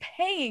you're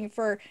paying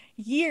for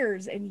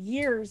years and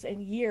years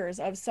and years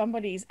of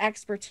somebody's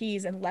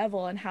expertise and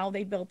level and how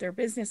they built their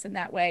business in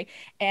that way.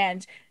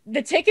 And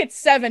the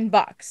ticket's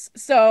 $7.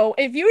 So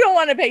if you don't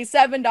want to pay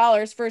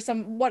 $7 for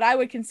some, what I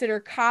would consider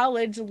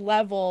college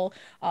level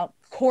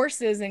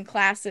courses and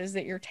classes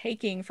that you're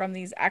taking from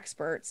these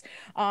experts,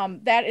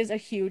 that is a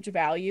huge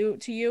value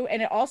to you.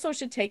 And it also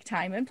should take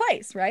time and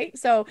place, right?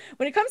 So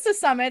when it comes to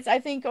summits, I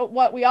think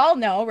what we all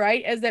know,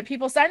 right, is that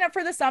people sign up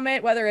for the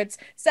summit, whether it's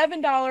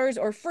 $7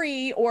 or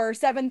free or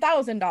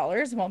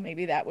 $7,000. Well,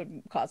 maybe that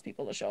would cause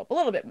people to show up a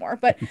little bit more.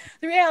 But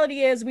the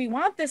reality is, we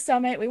want this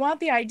summit, we want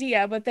the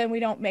idea, but then we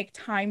don't make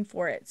time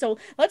for it. So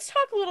let's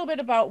talk a little bit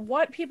about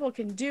what people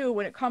can do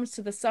when it comes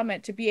to the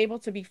summit to be able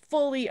to be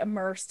fully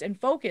immersed and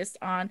focused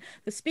on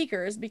the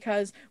speakers,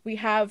 because we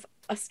have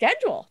a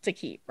schedule to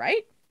keep,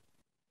 right?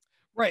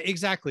 Right,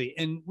 exactly.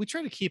 And we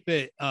try to keep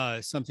it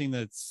something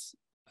that's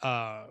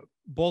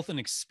both an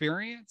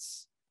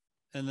experience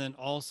and then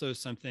also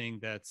something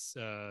that's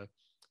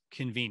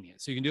convenient.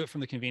 So you can do it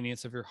from the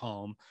convenience of your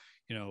home.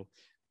 You know,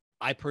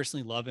 I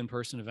personally love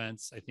in-person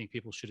events. I think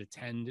people should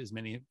attend as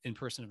many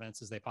in-person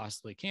events as they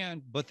possibly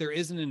can, but there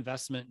is an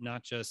investment,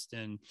 not just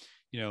in,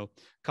 you know, a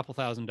couple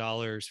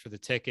 $1,000s for the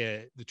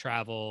ticket, the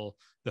travel,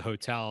 the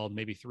hotel,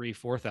 maybe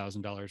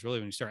 $3,000-$4,000, really,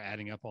 when you start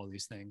adding up all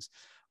these things.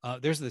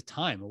 There's the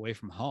time away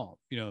from home,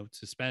 you know,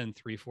 to spend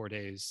 3-4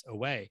 days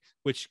away,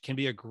 which can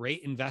be a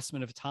great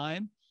investment of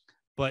time,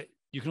 but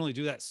you can only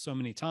do that so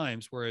many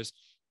times. Whereas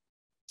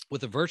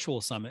with a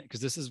virtual summit,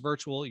 because this is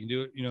virtual, you can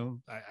do it, you know,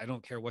 I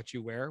don't care what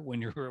you wear when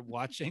you're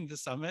watching the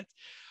summit.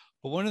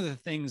 But one of the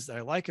things that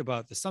I like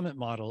about the summit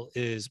model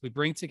is we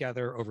bring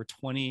together over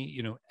 20,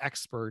 you know,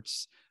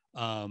 experts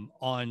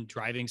on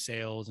driving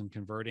sales and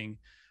converting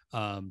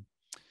more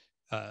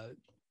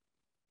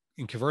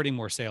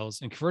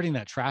sales and converting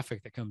that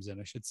traffic that comes in,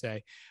 I should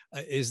say,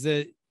 is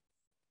that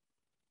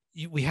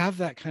we have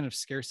that kind of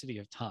scarcity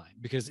of time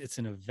because it's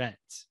an event.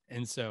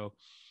 And so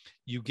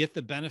you get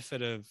the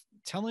benefit of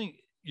telling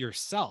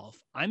yourself,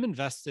 I'm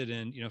invested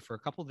in, for a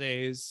couple of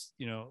days,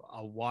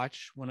 I'll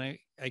watch when I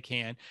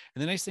can.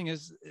 And the nice thing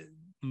is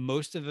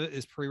most of it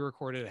is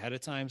pre-recorded ahead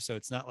of time. So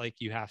it's not like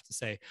you have to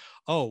say,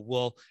 oh,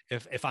 well,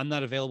 if I'm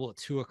not available at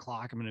 2:00,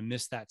 I'm going to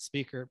miss that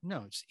speaker.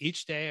 No, just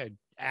each day I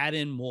add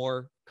in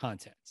more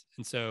content.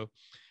 And so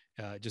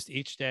just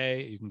each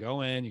day you can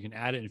go in, you can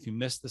add it. And if you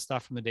miss the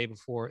stuff from the day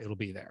before, it'll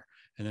be there.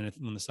 And then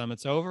when the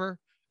summit's over,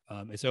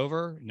 it's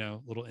over.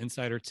 Little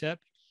insider tip: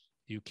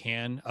 you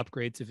can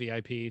upgrade to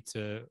VIP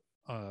to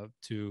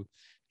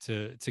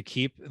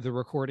keep the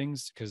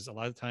recordings, because a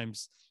lot of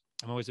times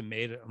I'm always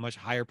amazed a much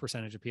higher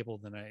percentage of people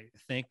than I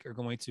think are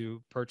going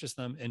to purchase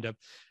them end up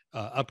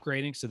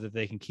upgrading so that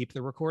they can keep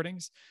the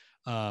recordings.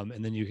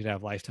 And then you could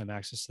have lifetime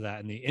access to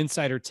that. And the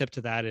insider tip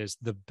to that is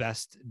the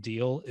best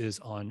deal is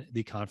on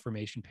the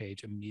confirmation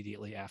page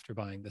immediately after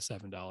buying the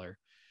 $7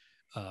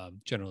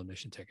 general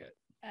admission ticket.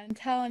 I'm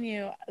telling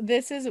you,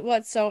 this is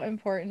what's so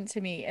important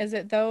to me, is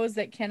that those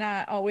that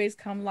cannot always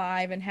come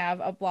live and have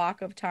a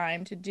block of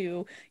time to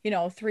do,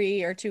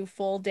 3 or 2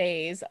 full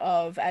days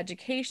of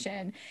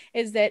education,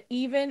 is that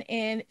even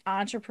in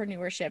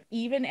entrepreneurship,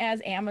 even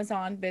as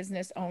Amazon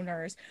business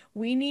owners,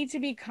 we need to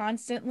be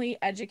constantly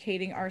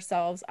educating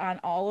ourselves on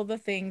all of the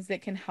things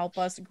that can help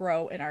us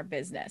grow in our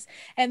business.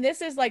 And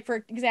this is like,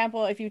 for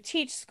example, if you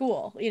teach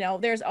school,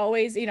 there's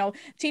always,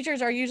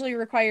 teachers are usually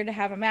required to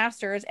have a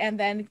master's and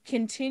then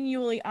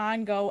continually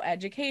ongoing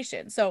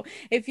education. So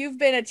if you've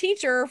been a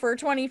teacher for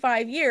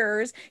 25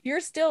 years, you're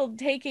still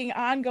taking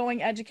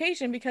ongoing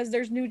education because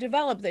there's new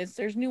developments,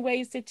 there's new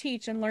ways to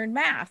teach and learn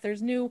math,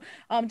 there's new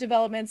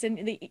developments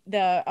in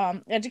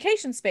the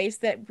education space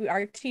that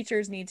our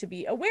teachers need to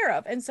be aware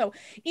of. And so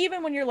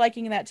even when you're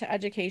liking that to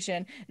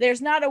education,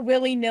 there's not a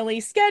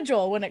willy-nilly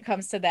schedule when it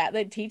comes to that.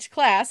 They teach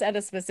class at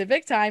a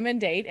specific time and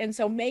date. And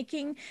so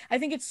I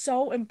think it's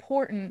so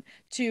important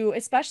to,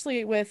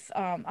 especially with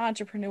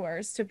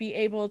entrepreneurs, to be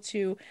able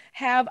to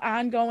have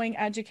ongoing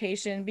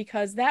education,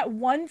 because that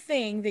one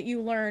thing that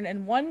you learn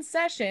in one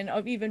session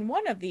of even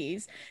one of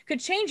these could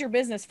change your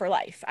business for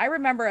life. I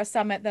remember a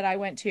summit that I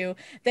went to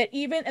that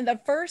even in the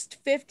first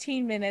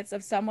 15 minutes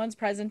of someone's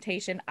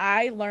presentation,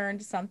 I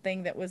learned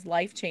something that was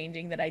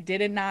life-changing that I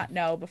did not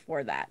know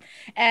before that.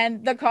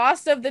 And the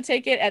cost of the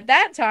ticket at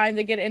that time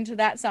to get into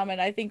that summit,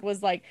 I think,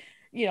 was like,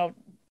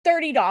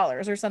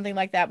 $30 or something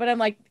like that. But I'm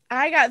like,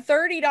 I got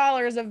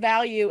 $30 of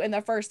value in the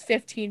first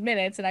 15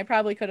 minutes, and I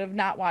probably could have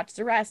not watched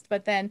the rest.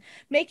 But then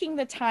making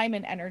the time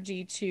and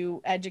energy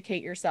to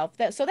educate yourself,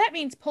 so that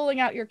means pulling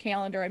out your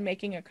calendar and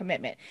making a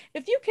commitment.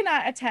 If you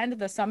cannot attend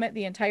the summit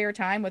the entire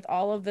time with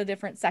all of the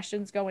different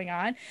sessions going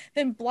on,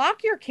 then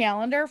block your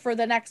calendar for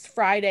the next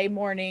Friday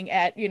morning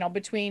at,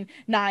 between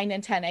 9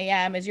 and 10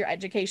 a.m. is your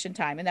education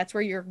time. And that's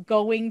where you're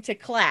going to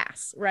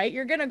class, right?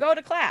 You're going to go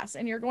to class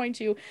and you're going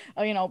to,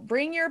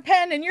 bring your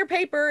pen and your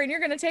paper, and you're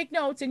going to take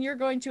notes, and you're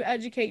going to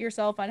educate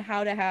yourself on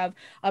how to have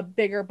a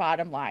bigger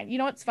bottom line.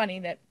 It's funny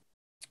that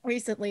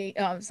recently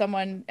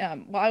someone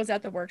while I was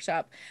at the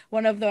workshop,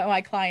 one of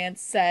my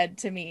clients said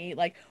to me,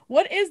 like,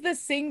 what is the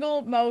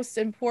single most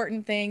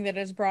important thing that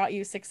has brought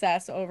you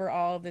success over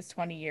all of this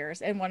 20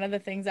 years? And one of the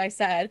things I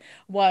said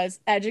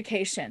was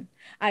education.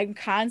 I'm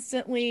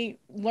constantly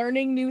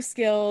learning new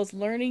skills,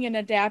 learning and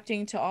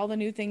adapting to all the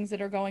new things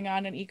that are going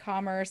on in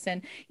e-commerce,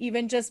 and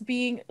even just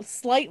being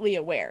slightly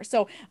aware.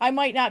 So I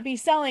might not be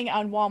selling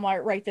on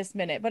Walmart right this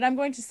minute, but I'm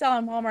going to sell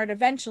on Walmart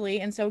eventually.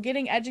 And so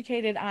getting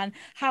educated on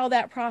how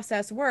that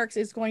process works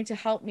is going to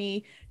help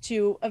me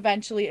to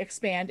eventually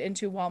expand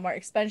into Walmart,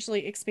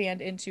 especially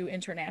expand into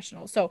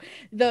international. So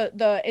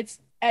it's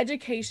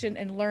education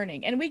and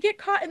learning. And we get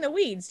caught in the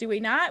weeds, do we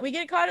not? We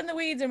get caught in the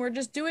weeds and we're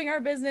just doing our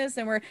business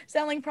and we're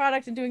selling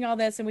product and doing all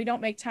this, and we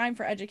don't make time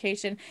for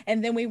education,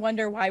 and then we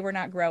wonder why we're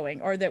not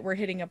growing or that we're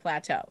hitting a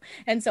plateau.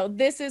 And so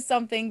this is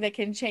something that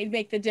can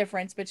make the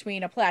difference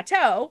between a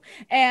plateau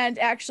and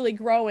actually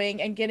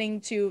growing and getting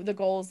to the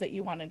goals that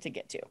you wanted to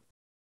get to.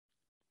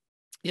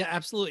 Yeah,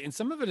 absolutely. And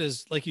some of it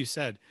is, like you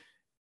said,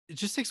 it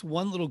just takes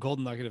one little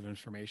golden nugget of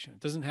information. It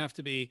doesn't have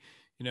to be,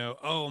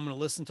 oh, I'm going to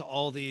listen to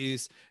all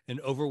these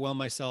and overwhelm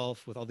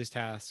myself with all these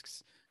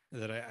tasks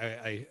that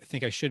I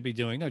think I should be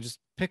doing. No, just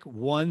pick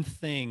one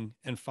thing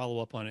and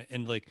follow up on it.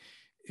 And like,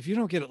 if you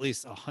don't get at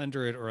least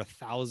 100 or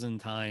 1,000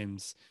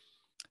 times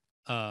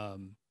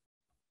the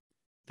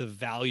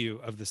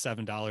value of the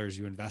 $7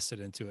 you invested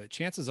into it,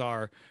 chances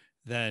are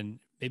then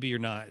maybe you're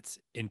not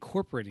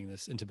incorporating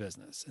this into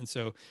business. And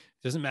so it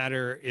doesn't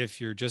matter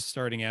if you're just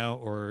starting out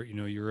or,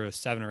 you're a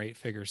 7 or 8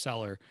 figure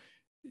seller,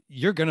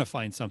 you're going to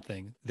find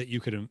something that you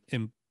could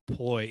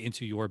employ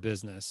into your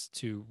business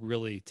to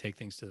really take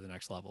things to the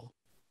next level.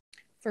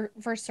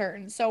 For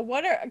certain. So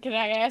can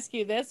I ask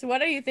you this? What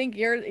do you think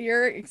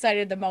you're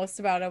excited the most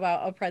about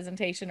a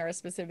presentation or a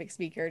specific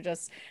speaker?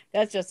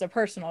 That's just a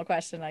personal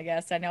question, I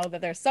guess. I know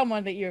that there's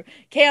someone that you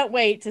can't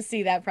wait to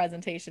see that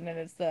presentation, and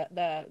it's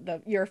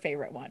the your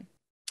favorite one.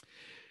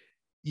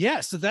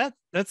 Yeah. So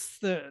that's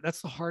the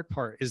hard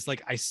part, is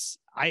like,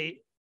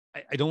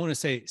 I don't want to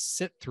say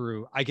sit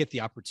through, I get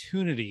the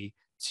opportunity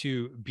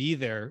to be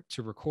there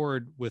to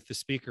record with the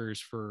speakers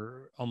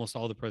for almost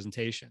all the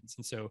presentations.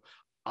 And so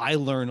I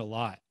learn a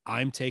lot.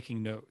 I'm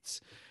taking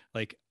notes.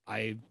 Like,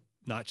 I'm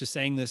not just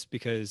saying this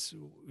because,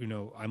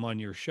 I'm on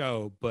your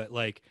show, but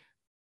like,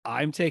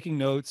 I'm taking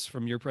notes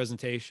from your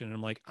presentation.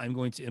 I'm like, I'm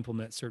going to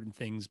implement certain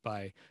things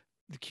by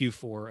the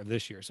Q4 of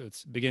this year. So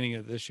it's beginning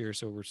of this year.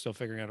 So we're still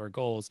figuring out our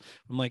goals.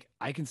 I'm like,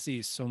 I can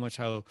see so much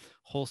how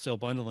wholesale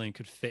bundling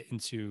could fit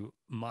into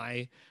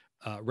my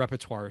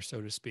repertoire,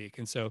 so to speak.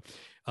 And so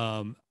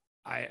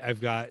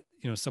I've got,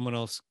 someone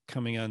else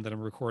coming on that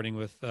I'm recording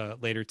with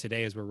later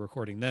today as we're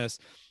recording this,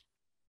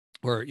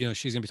 where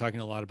she's going to be talking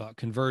a lot about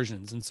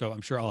conversions. And so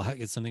I'm sure I'll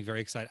get something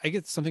very excited. I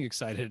get something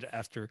excited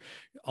after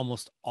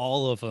almost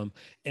all of them,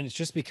 and it's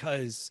just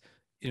because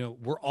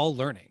we're all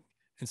learning.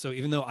 And so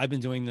even though I've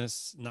been doing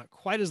this not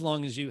quite as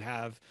long as you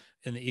have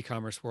in the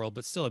e-commerce world,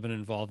 but still I've been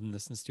involved in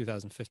this since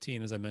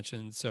 2015, as I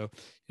mentioned. So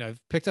I've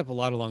picked up a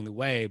lot along the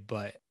way,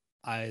 but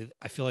I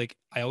feel like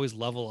I always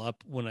level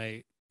up when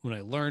I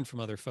learn from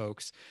other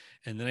folks.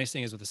 And the nice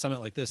thing is with a summit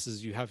like this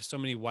is you have so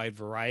many wide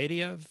variety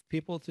of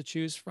people to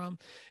choose from.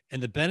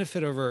 And the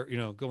benefit over,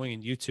 going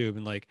in YouTube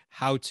and like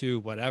how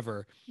to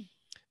whatever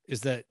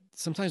is that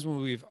sometimes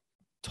when we've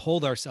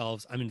told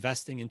ourselves, I'm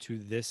investing into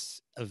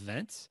this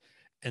event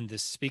and the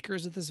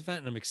speakers at this event,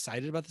 and I'm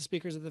excited about the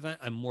speakers at the event,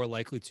 I'm more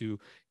likely to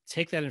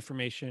take that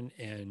information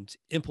and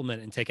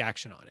implement it and take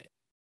action on it.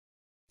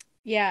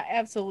 Yeah,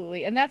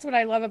 absolutely. And that's what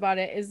I love about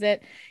it is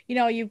that,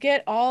 you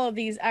get all of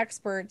these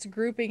experts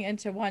grouping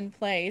into one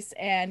place,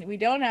 and we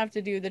don't have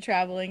to do the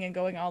traveling and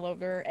going all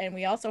over. And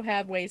we also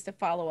have ways to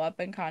follow up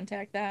and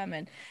contact them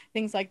and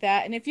things like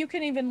that. And if you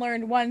can even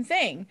learn one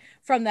thing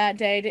from that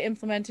day to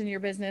implement in your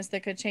business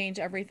that could change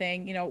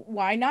everything,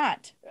 why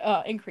not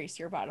increase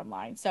your bottom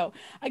line? So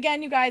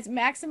again, you guys,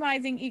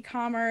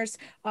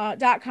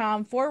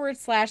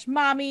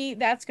 maximizingecommerce.com/mommy,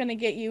 that's going to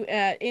get you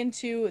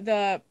into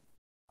the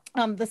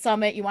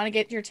summit. You want to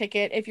get your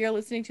ticket. If you're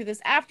listening to this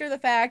after the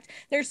fact,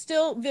 there's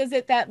still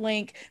visit that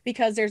link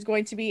because there's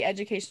going to be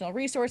educational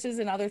resources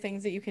and other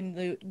things that you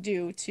can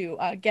do to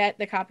get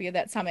the copy of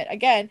that summit.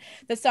 Again,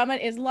 the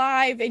summit is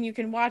live and you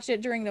can watch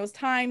it during those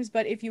times,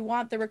 but if you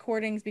want the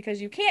recordings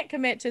because you can't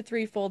commit to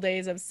 3 full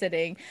days of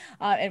sitting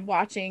and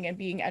watching and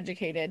being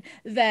educated,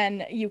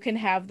 then you can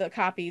have the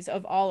copies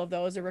of all of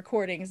those or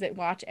recordings that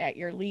watch at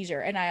your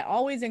leisure. And I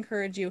always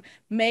encourage you,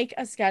 make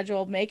a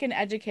schedule, make an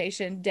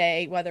education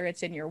day, whether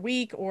it's in your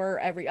week or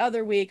every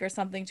other week or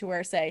something, to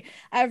where say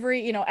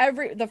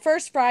the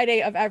first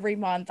Friday of every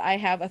month I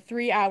have a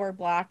 3-hour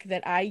block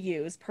that I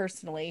use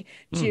personally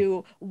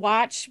to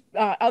watch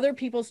other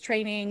people's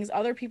trainings,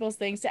 other people's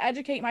things, to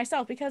educate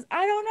myself, because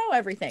I don't know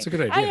everything. That's a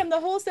good idea. I am the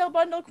wholesale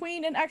bundle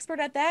queen and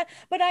expert at that,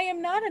 but I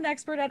am not an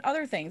expert at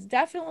other things,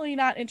 definitely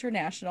not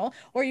international.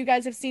 Or you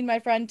guys have seen my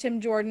friend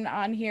Tim Jordan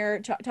on here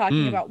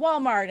talking about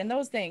Walmart and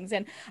those things,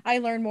 and I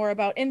learn more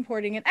about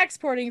importing and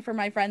exporting from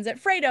my friends at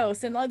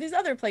Freightos and all these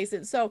other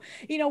places. So,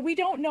 we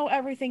don't know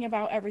everything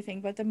about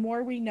everything, but the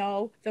more we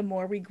know, the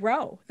more we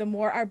grow, the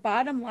more our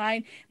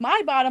my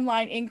bottom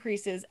line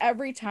increases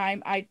every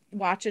time I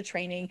watch a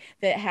training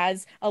that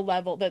has a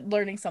level, that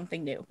learning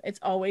something new.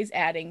 It's always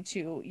adding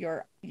to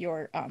your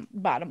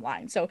bottom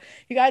line. So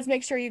you guys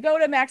make sure you go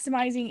to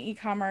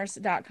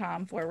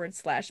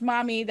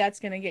maximizingecommerce.com/mommy.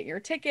 That's going to get your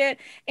ticket.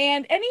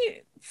 And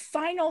any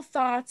final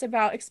thoughts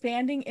about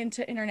expanding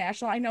into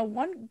international? I know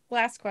one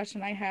last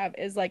question I have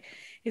is like,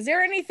 is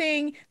there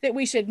anything that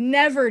we should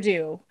never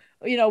do,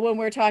 when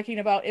we're talking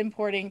about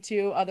importing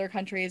to other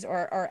countries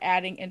or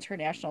adding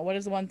international? What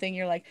is the one thing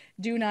you're like,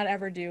 do not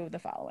ever do the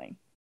following?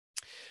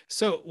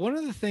 So one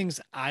of the things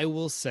I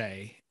will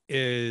say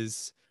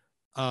is,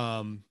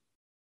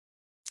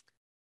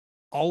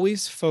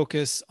 always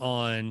focus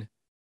on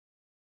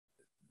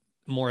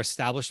more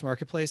established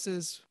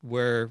marketplaces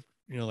where,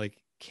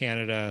 like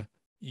Canada,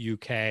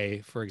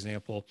 UK, for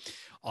example.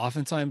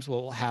 Oftentimes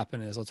what will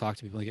happen is I'll talk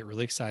to people and get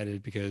really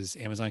excited because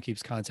Amazon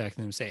keeps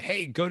contacting them and say,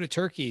 hey, go to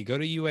Turkey, go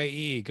to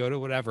UAE, go to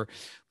whatever.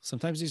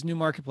 Sometimes these new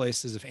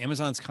marketplaces, if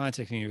Amazon's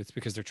contacting you, it's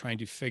because they're trying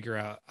to figure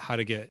out how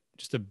to get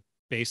just a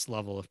base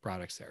level of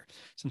products there.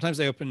 Sometimes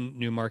they open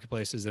new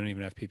marketplaces that don't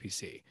even have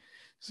PPC.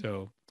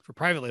 So for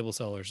private label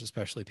sellers,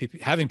 especially,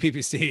 having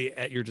PPC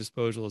at your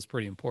disposal is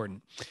pretty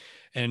important.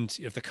 And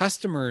if the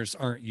customers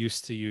aren't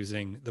used to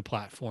using the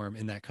platform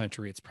in that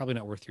country, it's probably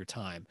not worth your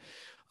time.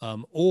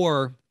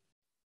 Or,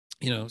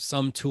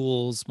 some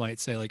tools might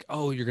say like,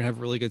 oh, you're going to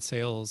have really good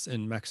sales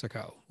in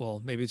Mexico.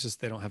 Well, maybe it's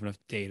just they don't have enough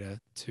data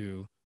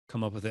to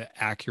come up with an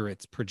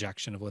accurate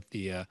projection of what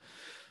the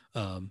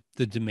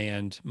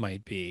demand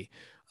might be.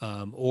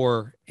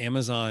 Or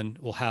Amazon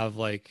will have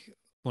like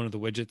one of the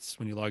widgets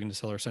when you log into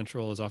Seller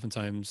Central is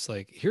oftentimes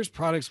like, here's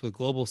products with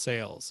global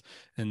sales.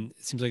 And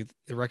it seems like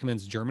it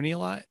recommends Germany a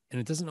lot, and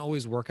it doesn't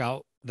always work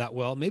out that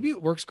well. Maybe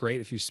it works great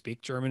if you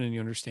speak German and you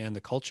understand the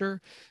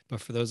culture,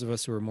 but for those of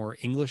us who are more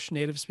English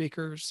native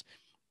speakers,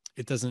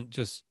 it doesn't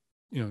just,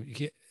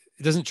 it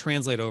doesn't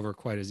translate over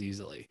quite as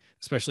easily,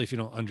 especially if you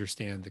don't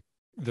understand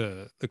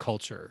the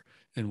culture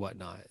and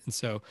whatnot. And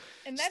so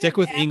And that stick is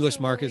with English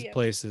absolutely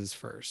marketplaces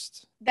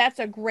first. that's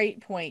a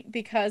great point,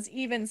 because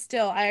even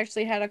still, I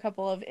actually had a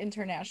couple of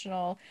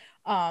international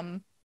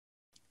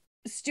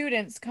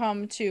students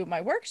come to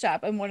my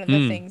workshop, and one of the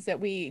Mm, things that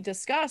we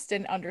discussed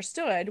and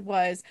understood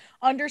was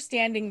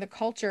understanding the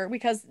culture,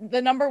 because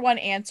the number one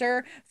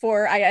answer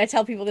for I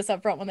tell people this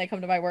up front when they come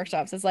to my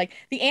workshops, is like,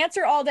 the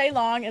answer all day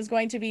long is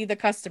going to be the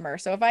customer.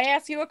 So if I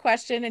ask you a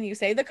question and you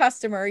say the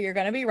customer, you're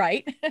going to be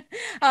right.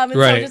 And so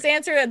right. just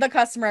answer the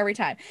customer every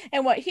time.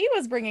 And what he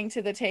was bringing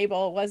to the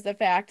table was the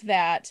fact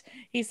that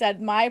he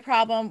said, my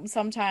problem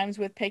sometimes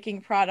with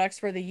picking products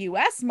for the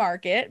US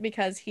market,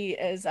 because he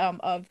is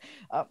of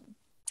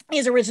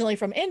he's originally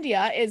from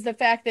India, is the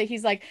fact that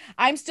he's like,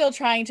 I'm still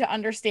trying to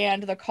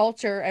understand the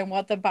culture and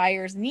what the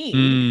buyers need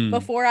Mm,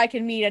 before I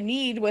can meet a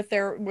need with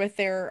their with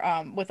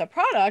a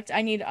product.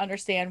 I need to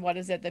understand what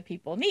is it that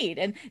people need,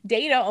 and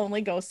data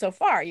only goes so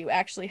far. You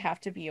actually have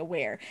to be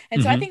aware.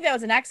 And so I hmm think that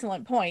was an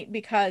excellent point,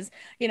 because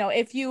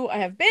if you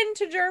have been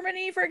to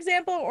Germany, for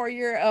example, or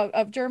you're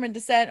of German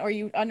descent, or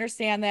you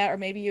understand that, or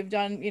maybe you've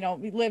done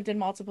lived in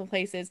multiple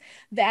places,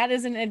 that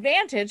is an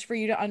advantage for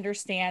you to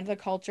understand the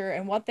culture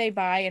and what they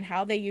buy and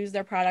how they use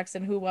their products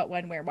and who, what,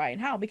 when, where, why, and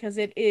how, because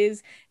it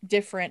is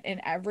different in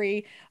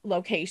every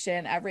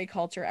location, every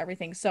culture,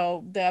 everything.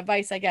 So the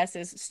advice, I guess,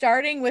 is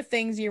starting with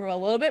things you're a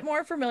little bit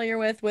more familiar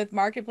with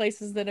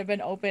marketplaces that have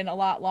been open a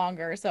lot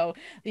longer. So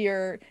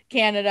your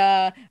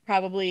Canada,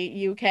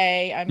 probably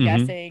UK, I'm hmm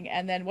guessing,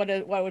 and then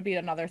what would be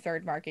another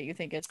third market you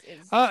think is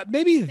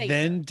Maybe safer?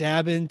 then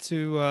dab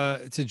into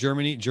to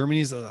Germany.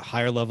 Germany's a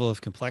higher level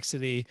of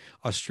complexity.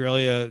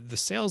 Australia, the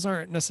sales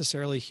aren't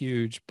necessarily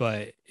huge,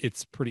 but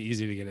it's pretty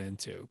easy to get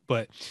into.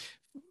 But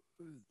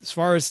as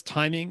far as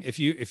timing, if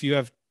you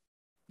have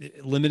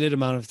limited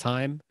amount of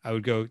time, I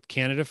would go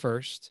Canada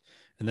first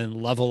and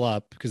then level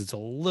up, because it's a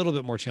little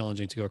bit more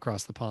challenging to go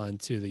across the pond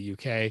to the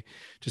UK,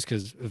 just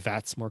because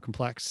VAT's more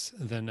complex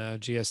than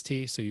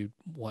GST. So you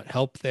want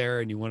help there,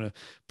 and you want to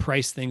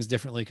price things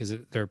differently because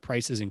their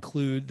prices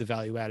include the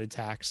value added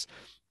tax.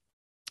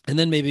 And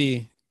then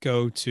maybe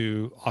go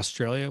to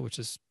Australia, which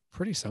is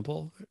pretty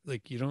simple.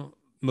 Like,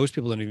 most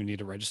people don't even need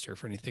to register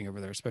for anything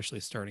over there, especially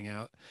starting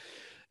out.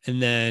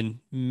 And then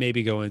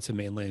maybe go into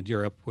mainland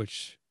Europe,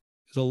 which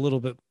is a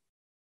little bit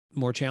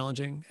more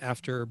challenging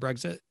after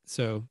Brexit.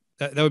 So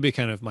that would be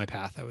kind of my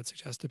path I would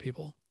suggest to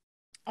people.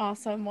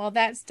 Awesome. Well,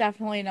 that's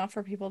definitely enough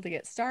for people to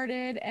get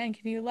started. And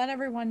can you let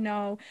everyone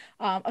know,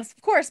 of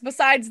course,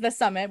 besides the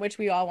summit, which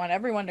we all want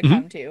everyone to Mhm.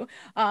 come to,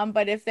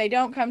 but if they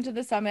don't come to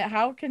the summit,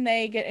 how can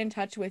they get in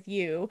touch with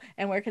you,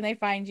 and where can they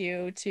find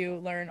you to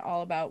learn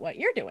all about what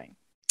you're doing?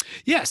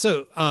 Yeah.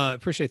 So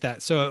appreciate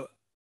that. So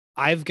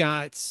I've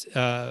got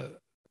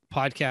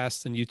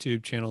podcasts and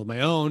YouTube channel of my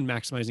own,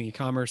 Maximizing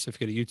E-commerce.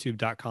 If you go to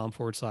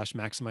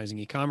youtube.com/maximizing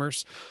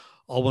e-commerce,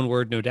 all one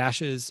word, no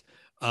dashes.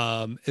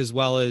 As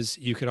well as,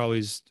 you could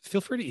always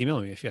feel free to email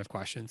me if you have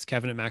questions,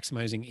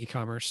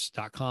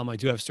 Kevin@maximizingecommerce.com. I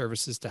do have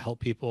services to help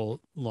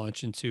people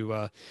launch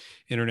into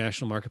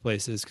international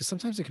marketplaces, because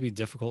sometimes it can be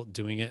difficult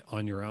doing it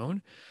on your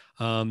own.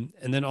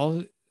 And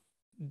then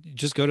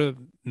just go to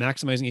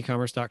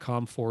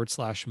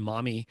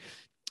maximizingecommerce.com/mommy.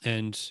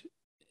 And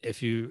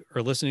if you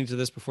are listening to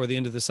this before the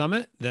end of the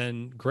summit,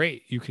 then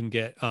great. You can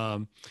get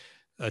a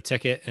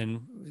ticket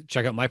and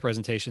check out my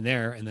presentation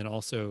there. And then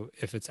also,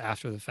 if it's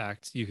after the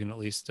fact, you can at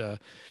least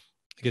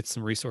get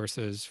some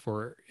resources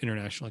for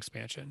international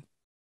expansion.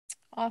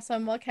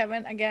 Awesome. Well,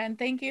 Kevin, again,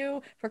 thank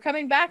you for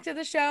coming back to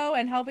the show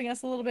and helping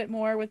us a little bit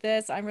more with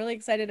this. I'm really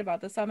excited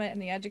about the summit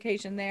and the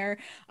education there.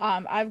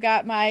 I've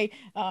got my,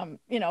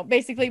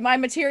 basically my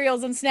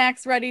materials and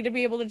snacks ready to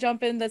be able to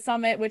jump in the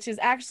summit, which is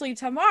actually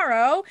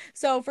tomorrow.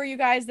 So for you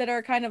guys that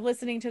are kind of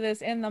listening to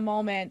this in the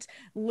moment,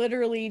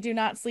 literally do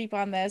not sleep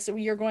on this.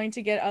 You're going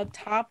to get a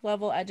top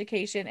level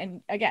education.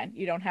 And again,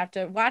 you don't have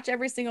to watch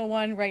every single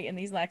one right in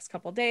these next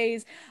couple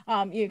days.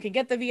 You can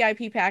get the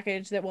VIP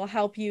package that will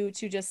help you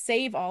to just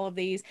save all of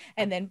these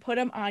and then put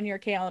them on your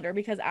calendar,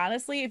 because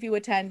honestly, if you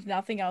attend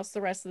nothing else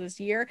the rest of this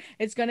year,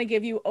 it's going to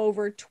give you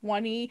over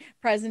 20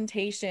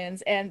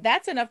 presentations, and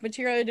that's enough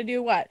material to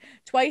do what,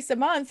 twice a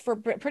month for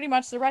pretty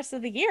much the rest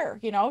of the year,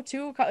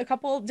 a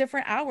couple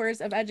different hours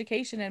of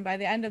education. And by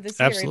the end of this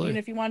year, even Absolutely.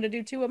 if you want to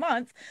do two a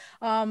month,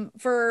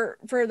 for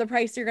the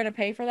price you're going to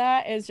pay for,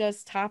 that is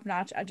just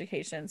top-notch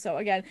education. So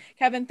again,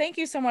 Kevin, thank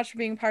you so much for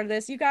being part of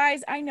this. You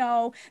guys, I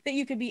know that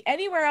you could be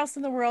anywhere else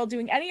in the world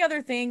doing any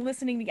other thing,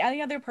 listening to any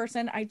other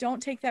person. I don't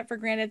take that for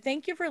granted.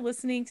 Thank you for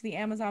listening to the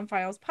Amazon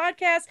Files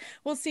podcast.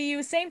 We'll see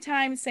you same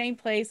time, same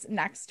place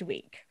next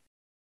week.